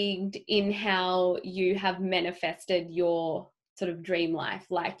intrigued in how you have manifested your sort of dream life.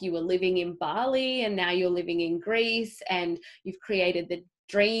 Like, you were living in Bali and now you're living in Greece, and you've created the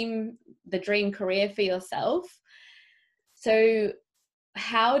dream career for yourself. So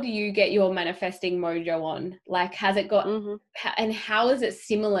how do you get your manifesting mojo on? Like, has it got, and how is it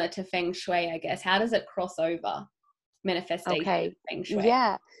similar to feng shui, I guess? How does it cross over? manifestation Okay. feng shui?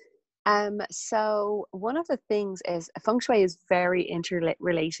 Yeah. So one of the things is feng shui is very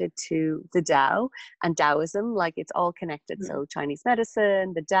interrelated to the Tao and Taoism, like it's all connected. Mm. So Chinese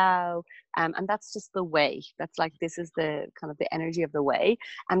medicine, the Tao, and that's just the way. That's like this is the kind of the energy of the way,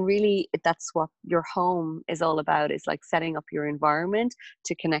 and really that's what your home is all about. Is like setting up your environment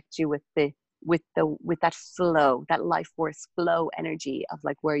to connect you with with that flow, that life force flow energy of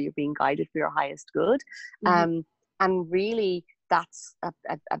like where you're being guided for your highest good, Mhm. and really that's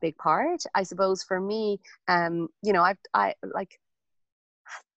a big part, I suppose, for me. You know, I like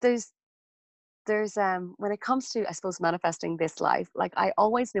there's when it comes to, I suppose, manifesting this life, like I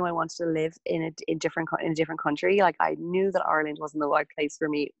always knew I wanted to live in in a different country. Like I knew that Ireland wasn't the right place for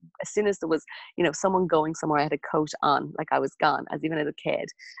me. As soon as there was, you know, someone going somewhere, I had a coat on, like I was gone, as even as a kid.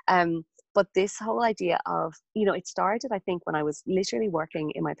 But this whole idea of, you know, it started, I think, when I was literally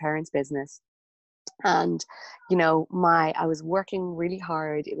working in my parents' business. And you know, my I was working really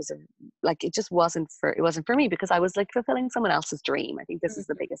hard. It was like it just wasn't for me, because I was like fulfilling someone else's dream. I think this is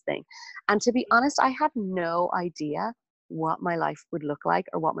the Mhm. biggest thing. And to be honest, I had no idea what my life would look like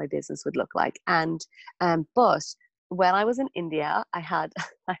or what my business would look like. And but when I was in India, I had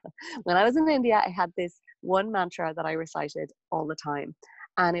when I was in India, I had this one mantra that I recited all the time.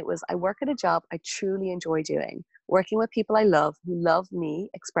 And it was, I work at a job I truly enjoy doing, working with people I love who love me,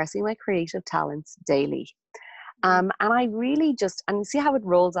 expressing my creative talents daily. Mm. And I really just, and see how it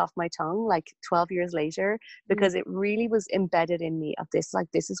rolls off my tongue like 12 years later, Mm. because it really was embedded in me of this, like,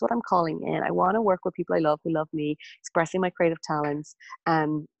 this is what I'm calling in. I want to work with people I love who love me, expressing my creative talents,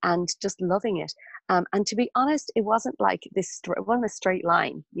 and just loving it. And to be honest, it wasn't like this, it wasn't a straight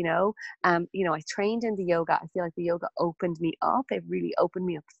line, you know? You know, I trained in the yoga. I feel like the yoga opened me up. It really opened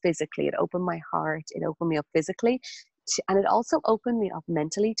me up physically. It opened my heart. It opened me up physically. And it also opened me up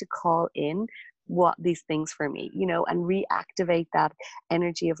mentally to call in what these things for me, you know, and reactivate that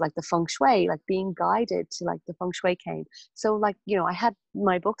energy of like the feng shui, like being guided to like the feng shui came. So like, you know, I had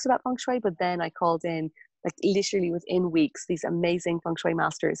my books about feng shui, but then I called in, like literally within weeks, these amazing feng shui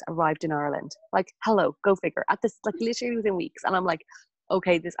masters arrived in Ireland. Like, hello, go figure. At this, like literally within weeks. And I'm like,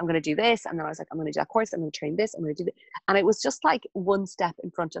 okay, this, I'm going to do this. And then I was like, I'm going to do that course. I'm going to train this. I'm going to do this. And it was just like one step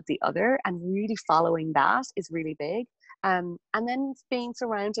in front of the other. And really following that is really big. And then being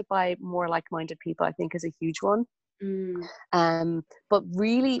surrounded by more like-minded people, I think, is a huge one. Mm. But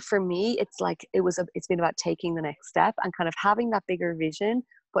really, for me, it's like it's been about taking the next step and kind of having that bigger vision,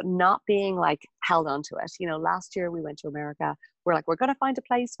 but not being like held onto it. You know, last year we went to America. We're like, we're going to find a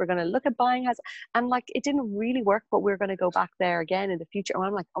place. We're going to look at buying house, and like it didn't really work. But we're going to go back there again in the future. And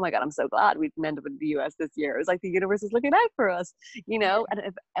I'm like, oh my god, I'm so glad we didn't end up in the US this year. It was like the universe is looking out for us, you know. And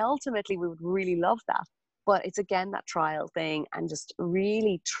if ultimately we would really love that. But it's again that trial thing, and just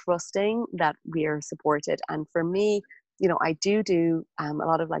really trusting that we're supported. And for me, you know, I do a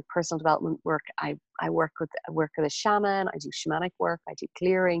lot of like personal development work. I work with a shaman. I do shamanic work. I do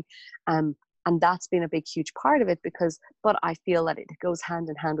clearing, and that's been a big huge part of it, because but I feel that it goes hand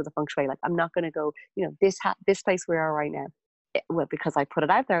in hand with the feng shui. Like I'm not going to go, you know, this place we are right now, well, because I put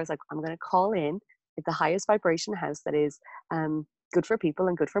it out there. I was like, I'm going to call in the highest vibration house that is good for people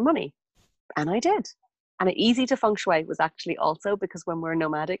and good for money, and I did. And easy to feng shui was actually also, because when we're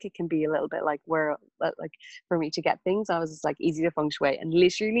nomadic, it can be a little bit like where, like for me to get things, I was just like easy to feng shui. And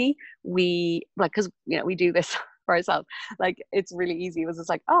literally we like, cause you know, we do this for ourselves. Like it's really easy. It was just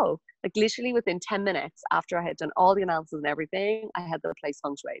like, oh, like literally within 10 minutes after I had done all the analysis and everything, I had the place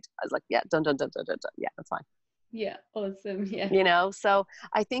feng shuied. I was like, yeah, done, done, done, done, done, done. Yeah, that's fine. Yeah, awesome. Yeah. You know, so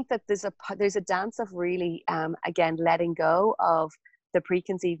I think that there's a dance of really again letting go of the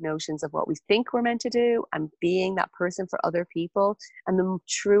preconceived notions of what we think we're meant to do, and being that person for other people. And the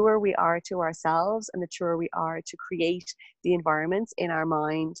truer we are to ourselves, and the truer we are to create the environments in our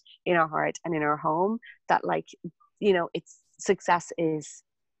mind, in our heart, and in our home, that like, you know, it's success is,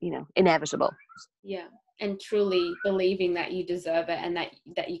 you know, inevitable. Yeah. And truly believing that you deserve it, and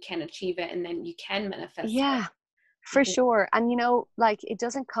that you can achieve it, and then you can manifest Yeah, it. for Because sure. And you know, like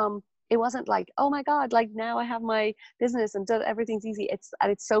it wasn't like, oh my god, like now I have my business and everything's easy. It's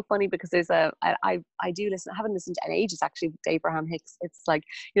so funny, because I do listen. I haven't listened to in ages actually, with Abraham Hicks. It's like,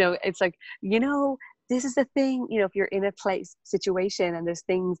 you know, it's like, you know, this is the thing, you know, if you're in a place situation and there's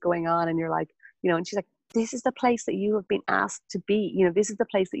things going on and you're like, you know, and she's like, this is the place that you have been asked to be. This is the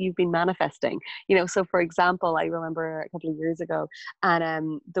place that you've been manifesting. So for example, I remember a couple of years ago,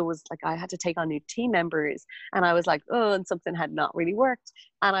 and there was like, I had to take on new team members, and I was like, oh, and something had not really worked.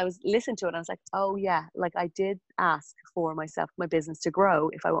 And I was listening to it, and I was like, oh yeah, like I did ask for my business to grow.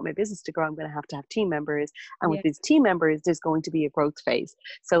 If I want my business to grow, I'm going to have team members. And with these team members, there's going to be a growth phase.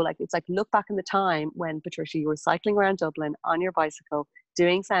 So like, it's like, look back in the time when, Patricia, you were cycling around Dublin on your bicycle,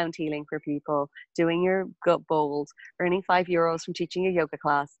 doing sound healing for people, doing your gut bowls, earning €5 from teaching a yoga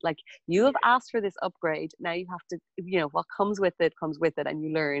class. Like, you have asked for this upgrade. Now you have to, what comes with it, and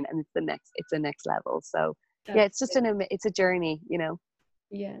you learn, and it's the next level. So yeah, it's just it's a journey,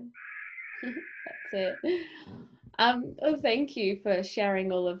 Yeah. That's it. Oh, thank you for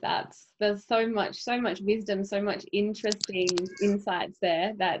sharing all of that. There's so much wisdom, so much interesting insights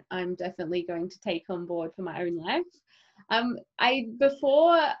there that I'm definitely going to take on board for my own life.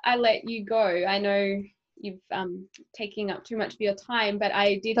 Before I let you go, I know you've taking up too much of your time, but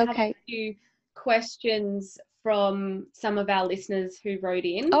I did have a few questions from some of our listeners who wrote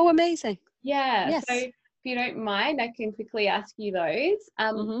in. Oh, amazing. Yeah. Yes. So if you don't mind, I can quickly ask you those.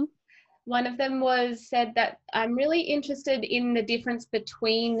 One of them said that I'm really interested in the difference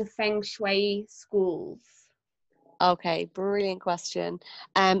between Feng Shui schools. Okay, brilliant question.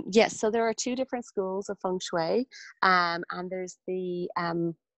 Yes, so there are two different schools of Feng Shui, and there's the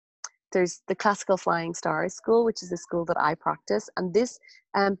classical flying stars school, which is a school that I practice, and this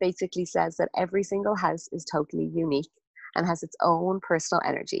basically says that every single house is totally unique and has its own personal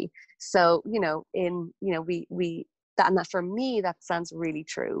energy. So we that for me, that sounds really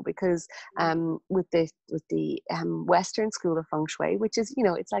true, because with the Western school of Feng Shui, which is,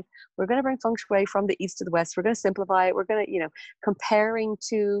 it's like, we're going to bring Feng Shui from the east to the west, we're going to simplify it, we're going to, comparing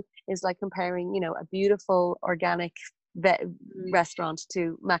a beautiful organic restaurant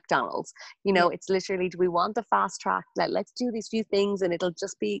to McDonald's. It's literally, do we want the fast track, let's do these few things and it'll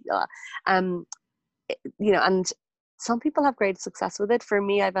just be and some people have great success with it. For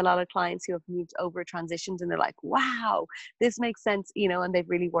me, I have a lot of clients who have moved over, transitioned, and they're like, wow, this makes sense, and they've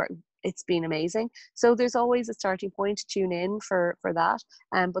really worked. It's been amazing. So there's always a starting point to tune in for that.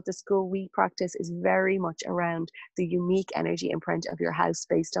 But the school we practice is very much around the unique energy imprint of your house,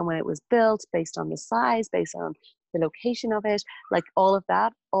 based on when it was built, based on the size, based on the location of it. Like, all of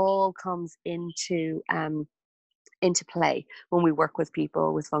that all comes into play when we work with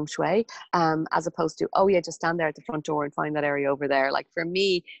people with Feng Shui, as opposed to, oh yeah, just stand there at the front door and find that area over there. Like, for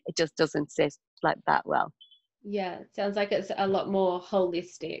me, it just doesn't sit like that well. Yeah, sounds like it's a lot more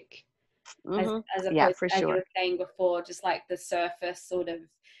holistic, as opposed to, as you were saying before, just like the surface sort of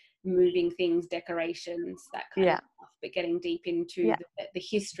moving things, decorations, that kind of stuff, but getting deep into the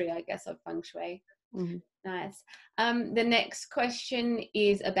history, I guess, of Feng Shui. Nice. The next question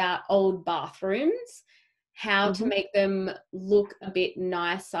is about old bathrooms, how to make them look a bit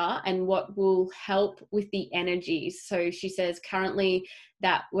nicer and what will help with the energies. So she says currently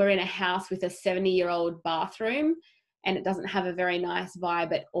that we're in a house with a 70-year-old bathroom and it doesn't have a very nice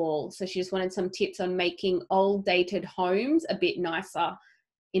vibe at all. So she just wanted some tips on making old dated homes a bit nicer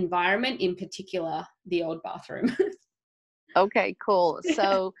environment, in particular the old bathroom. Okay, cool.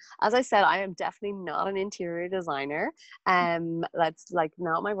 So as I said, I am definitely not an interior designer. That's like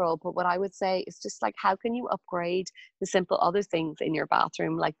not my role. But what I would say is just like, how can you upgrade the simple other things in your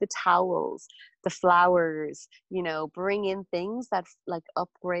bathroom, like the towels, the flowers, bring in things that like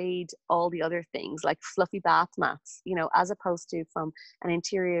upgrade all the other things, like fluffy bath mats, as opposed to, from an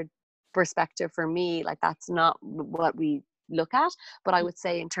interior perspective, for me, like, that's not what we look at. But I would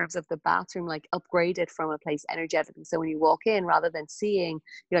say, in terms of the bathroom, like, upgrade it from a place energetically. So when you walk in, rather than seeing,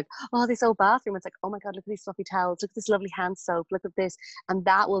 you're like, oh, this old bathroom, it's like, oh my God, look at these fluffy towels, look at this lovely hand soap, look at this. And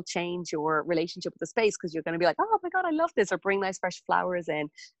that will change your relationship with the space, because you're going to be like, oh my God, I love this. Or bring nice fresh flowers in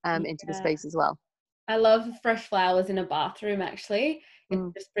into the space as well. I love fresh flowers in a bathroom, actually. It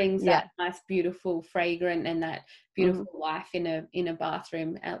just brings that nice, beautiful fragrance and that beautiful life in a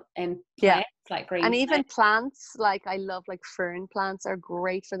bathroom. And plants, like green and plants. even plants, like, I love, like, fern plants are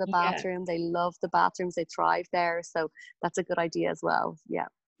great for the bathroom. They love the bathrooms, they thrive there. So that's a good idea as well.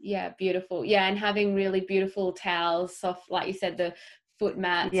 Yeah, beautiful. Yeah, and having really beautiful towels, soft, like you said, the foot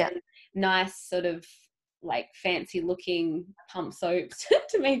mats, and nice sort of like fancy looking pump soaps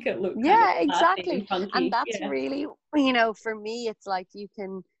to make it look exactly and funky. And that's really, for me, it's like, you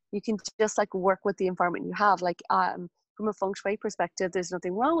can just like work with the environment you have. Like, from a Feng Shui perspective, there's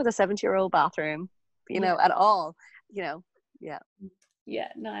nothing wrong with a 70-year-old bathroom, at all. Nice.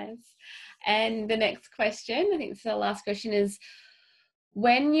 And the next question, I think this is the last question, is,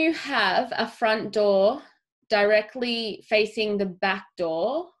 when you have a front door directly facing the back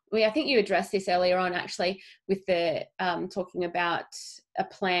door, I think you addressed this earlier on actually with the talking about a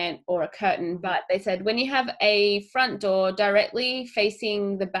plant or a curtain, but they said when you have a front door directly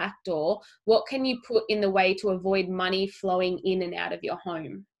facing the back door, what can you put in the way to avoid money flowing in and out of your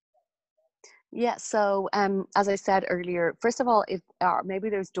home? Yeah, so as I said earlier, first of all, if maybe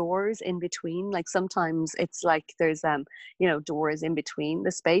there's doors in between, like sometimes it's like there's doors in between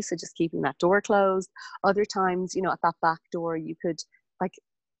the space, so just keeping that door closed. Other times, at that back door, you could like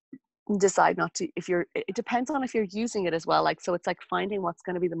decide not to, it depends on if you're using it as well, like, so it's like finding what's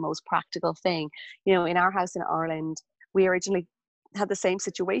going to be the most practical thing. In our house in Ireland, we originally had the same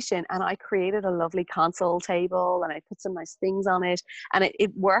situation, and I created a lovely console table and I put some nice things on it, and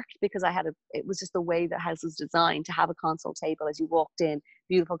it worked because it was just the way the house was designed to have a console table as you walked in.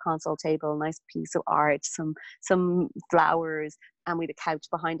 Beautiful console table, nice piece of art, some flowers, and we had a couch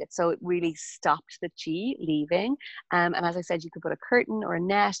behind it, so it really stopped the chi leaving. And as I said, you could put a curtain or a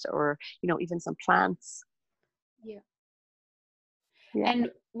net, or even some plants. Yeah. Yeah. And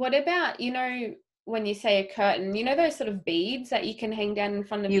what about, when you say a curtain, those sort of beads that you can hang down in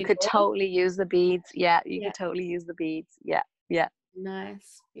front of You your could door? totally use the beads. Yeah, you could totally use the beads. Yeah, yeah.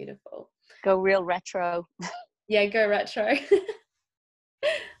 Nice, beautiful. Go real retro. Yeah, go retro.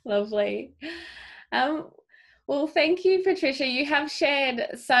 Lovely. Well, thank you, Patricia. You have shared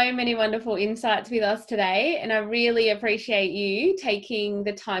so many wonderful insights with us today, and I really appreciate you taking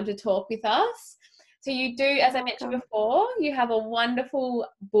the time to talk with us. So you do, as I mentioned before, you have a wonderful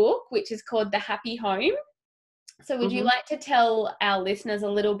book, which is called The Happy Home. So would you like to tell our listeners a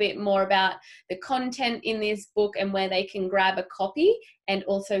little bit more about the content in this book and where they can grab a copy, and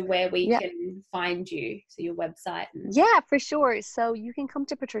also where we can find you, so your website? Yeah, for sure. So you can come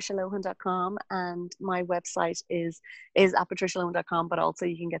to patricialohan.com, and my website is at patricialohan.com, but also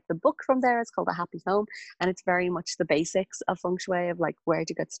you can get the book from there. It's called The Happy Home, and it's very much the basics of feng shui, of like where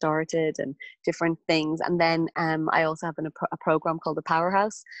to get started and different things. And then I also have a program called The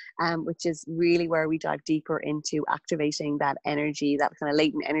Powerhouse, which is really where we dive deeper into activating that energy, that kind of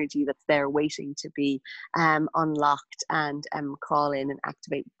latent energy that's there waiting to be unlocked, and call in and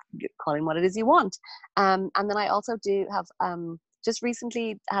activate, calling what it is you want. And then I also do have just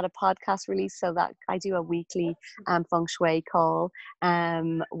recently had a podcast release, so that I do a weekly feng shui call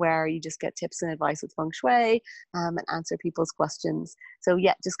where you just get tips and advice with feng shui and answer people's questions. So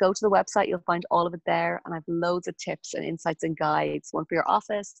yeah, just go to the website, you'll find all of it there, and I've loads of tips and insights and guides, one for your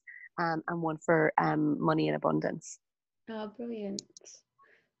office and one for money and abundance. Oh, brilliant.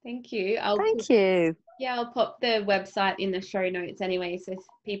 Thank you. Thank you. Yeah, I'll pop the website in the show notes anyway, so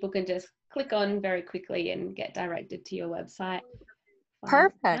people can just click on very quickly and get directed to your website.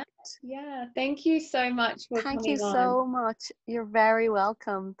 Perfect. Yeah, thank you so much for coming on. Thank you so much. You're very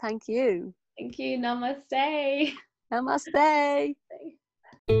welcome. Thank you. Thank you. Namaste. Namaste.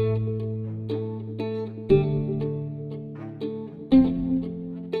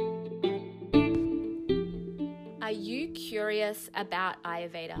 Are you curious about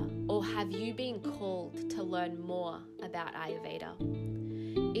Ayurveda, or have you been called to learn more about Ayurveda?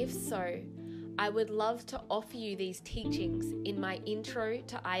 If so, I would love to offer you these teachings in my Intro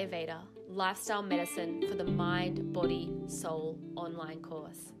to Ayurveda, Lifestyle Medicine for the Mind, Body, Soul online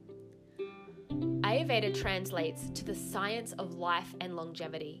course. Ayurveda translates to the science of life and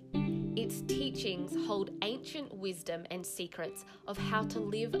longevity. Its teachings hold ancient wisdom and secrets of how to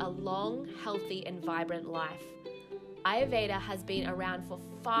live a long, healthy and vibrant life. Ayurveda has been around for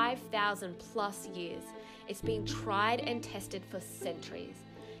 5,000 plus years. It's been tried and tested for centuries,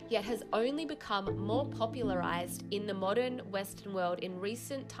 yet has only become more popularized in the modern Western world in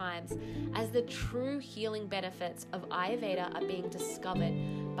recent times as the true healing benefits of Ayurveda are being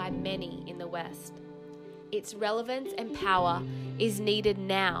discovered by many in the West. Its relevance and power is needed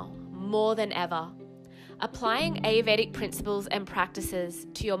now more than ever. Applying Ayurvedic principles and practices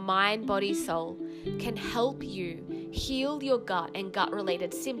to your mind, body, soul can help you heal your gut and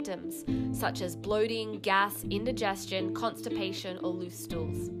gut-related symptoms such as bloating, gas, indigestion, constipation, or loose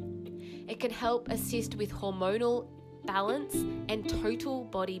stools. It can help assist with hormonal balance and total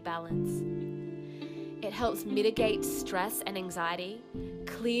body balance. It helps mitigate stress and anxiety,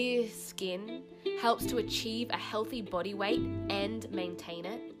 clear skin, helps to achieve a healthy body weight and maintain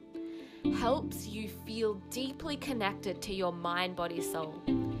it, helps you feel deeply connected to your mind, body, soul,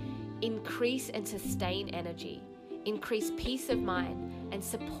 increase and sustain energy, increase peace of mind, and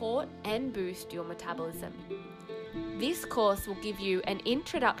support and boost your metabolism. This course will give you an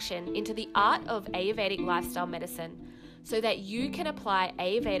introduction into the art of Ayurvedic lifestyle medicine so that you can apply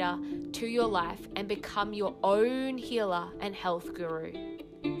Ayurveda to your life and become your own healer and health guru.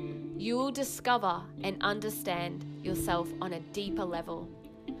 You will discover and understand yourself on a deeper level.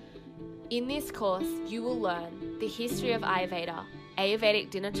 In this course, you will learn the history of Ayurveda,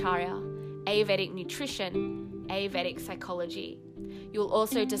 Ayurvedic Dinacharya, Ayurvedic nutrition, Ayurvedic psychology. You'll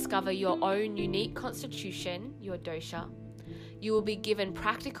also discover your own unique constitution, your dosha. You will be given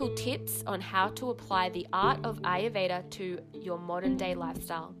practical tips on how to apply the art of Ayurveda to your modern day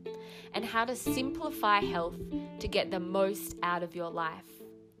lifestyle and how to simplify health to get the most out of your life.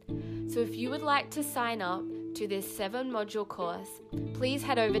 So if you would like to sign up to this 7-module course, please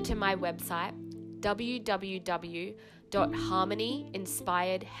head over to my website,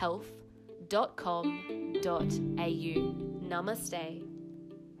 www.harmonyinspiredhealth.com.au. Namaste.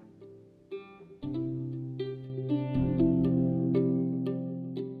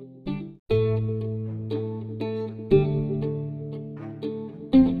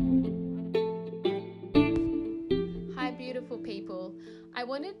 Hi, beautiful people. I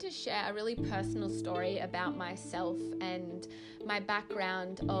wanted to share a really personal story about myself and my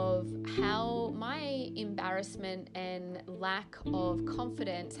background of how my embarrassment and lack of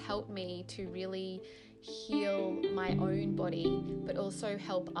confidence helped me to really heal my own body, but also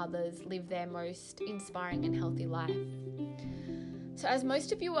help others live their most inspiring and healthy life. So as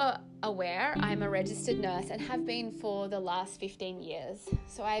most of you are aware, I'm a registered nurse and have been for the last 15 years.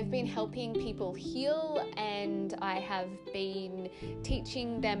 So I've been helping people heal, and I have been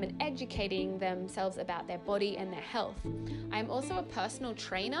teaching them and educating themselves about their body and their health. I'm also a personal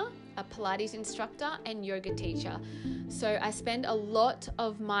trainer, a Pilates instructor, and yoga teacher. So I spend a lot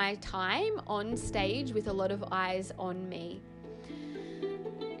of my time on stage with a lot of eyes on me.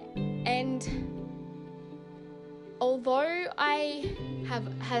 And although I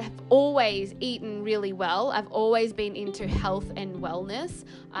have always eaten really well, I've always been into health and wellness,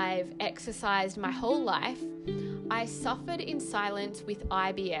 I've exercised my whole life, I suffered in silence with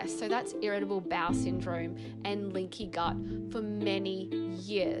IBS, so that's irritable bowel syndrome, and leaky gut for many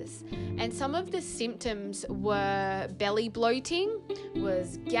years. And some of the symptoms were belly bloating,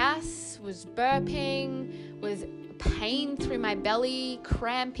 was gas, was burping, was pain through my belly,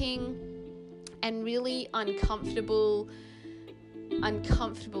 cramping, and really uncomfortable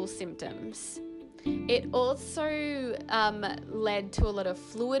symptoms. It also led to a lot of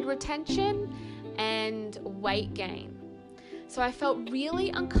fluid retention and weight gain. So I felt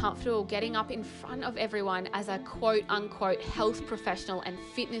really uncomfortable getting up in front of everyone as a quote unquote health professional and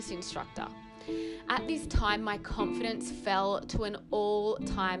fitness instructor. At this time, my confidence fell to an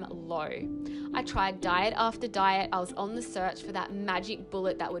all-time low. I tried diet after diet. I was on the search for that magic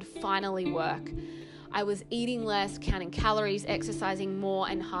bullet that would finally work. I was eating less, counting calories, exercising more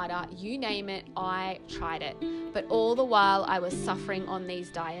and harder. You name it, I tried it. But all the while I was suffering on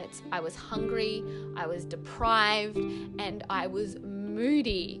these diets. I was hungry, I was deprived, and I was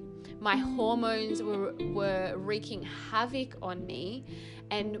moody. My hormones were wreaking havoc on me,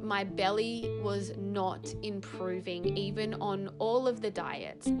 and my belly was not improving even on all of the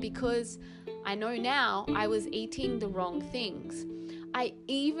diets, because I know now I was eating the wrong things. I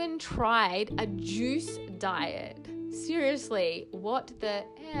even tried a juice diet. Seriously, what the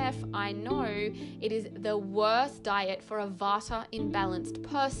F? I know it is the worst diet for a Vata imbalanced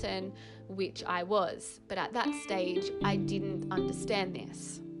person, which I was. But at that stage, I didn't understand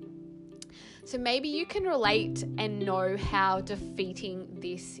this. So maybe you can relate and know how defeating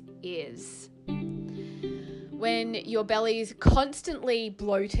this is. When your belly's constantly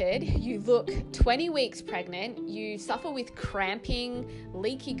bloated, you look 20 weeks pregnant, you suffer with cramping,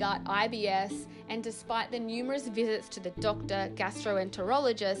 leaky gut, IBS, and despite the numerous visits to the doctor,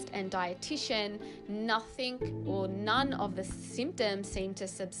 gastroenterologist, and dietitian, nothing or none of the symptoms seemed to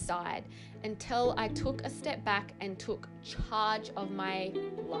subside until I took a step back and took charge of my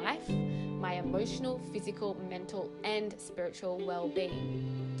life, my emotional, physical, mental, and spiritual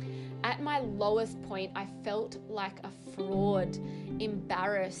well-being. At my lowest point, I felt like a fraud,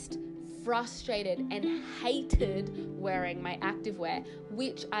 embarrassed, frustrated, and hated wearing my activewear,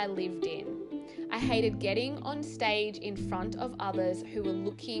 which I lived in. I hated getting on stage in front of others who were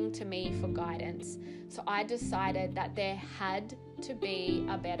looking to me for guidance. So I decided that there had to be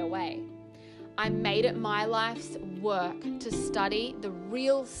a better way. I made it my life's work to study the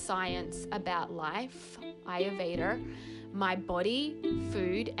real science about life, Ayurveda, my body,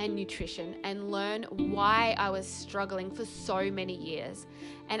 food, and nutrition, and learn why I was struggling for so many years.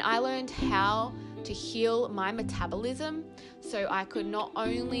 And I learned how to heal my metabolism so I could not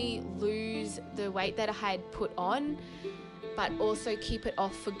only lose the weight that I had put on, but also keep it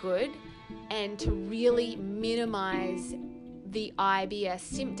off for good, and to really minimize the IBS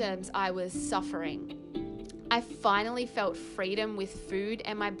symptoms I was suffering. I finally felt freedom with food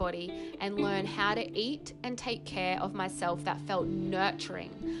and my body and learned how to eat and take care of myself that felt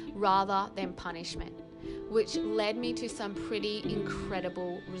nurturing rather than punishment, which led me to some pretty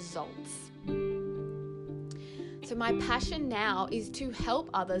incredible results. So my passion now is to help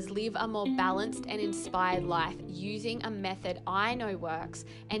others live a more balanced and inspired life using a method I know works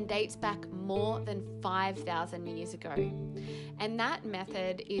and dates back more than 5,000 years ago. And that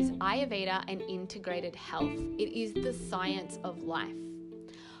method is Ayurveda and integrated health. It is the science of life.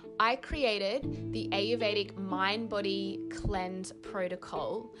 I created the Ayurvedic Mind-Body Cleanse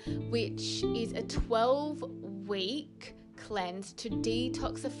Protocol, which is a 12-week cleanse to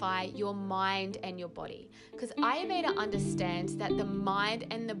detoxify your mind and your body, because Ayurveda understands that the mind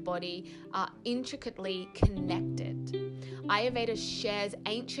and the body are intricately connected. Ayurveda shares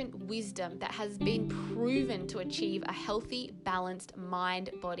ancient wisdom that has been proven to achieve a healthy, balanced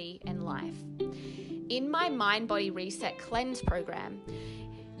mind, body, and life. In my Mind Body Reset Cleanse program,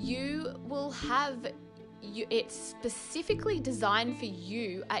 you will have it's specifically designed for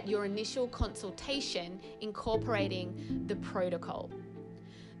you at your initial consultation, incorporating the protocol.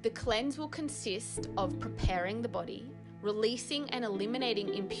 The cleanse will consist of preparing the body, releasing and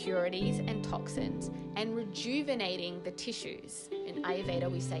eliminating impurities and toxins, and rejuvenating the tissues. In Ayurveda,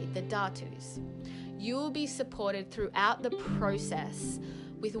 we say the dhatus. You will be supported throughout the process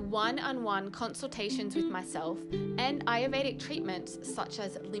with one-on-one consultations with myself and Ayurvedic treatments such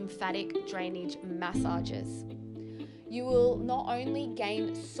as lymphatic drainage massages. You will not only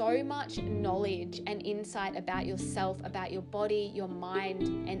gain so much knowledge and insight about yourself, about your body, your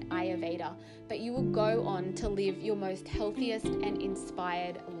mind, and Ayurveda, but you will go on to live your most healthiest and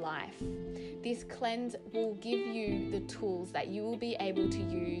inspired life. This cleanse will give you the tools that you will be able to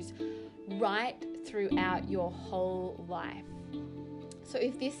use right throughout your whole life. So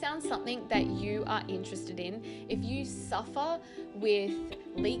if this sounds something that you are interested in, if you suffer with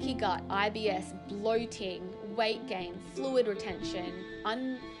leaky gut, IBS, bloating, weight gain, fluid retention,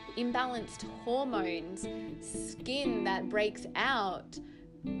 imbalanced hormones, skin that breaks out,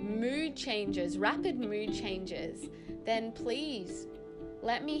 mood changes, rapid mood changes, then please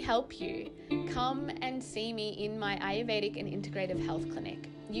let me help you. Come and see me in my Ayurvedic and Integrative Health Clinic.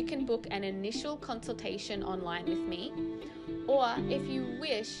 You can book an initial consultation online with me, or if you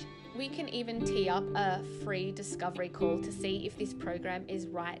wish, we can even tee up a free discovery call to see if this program is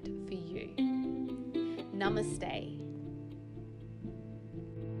right for you. Namaste.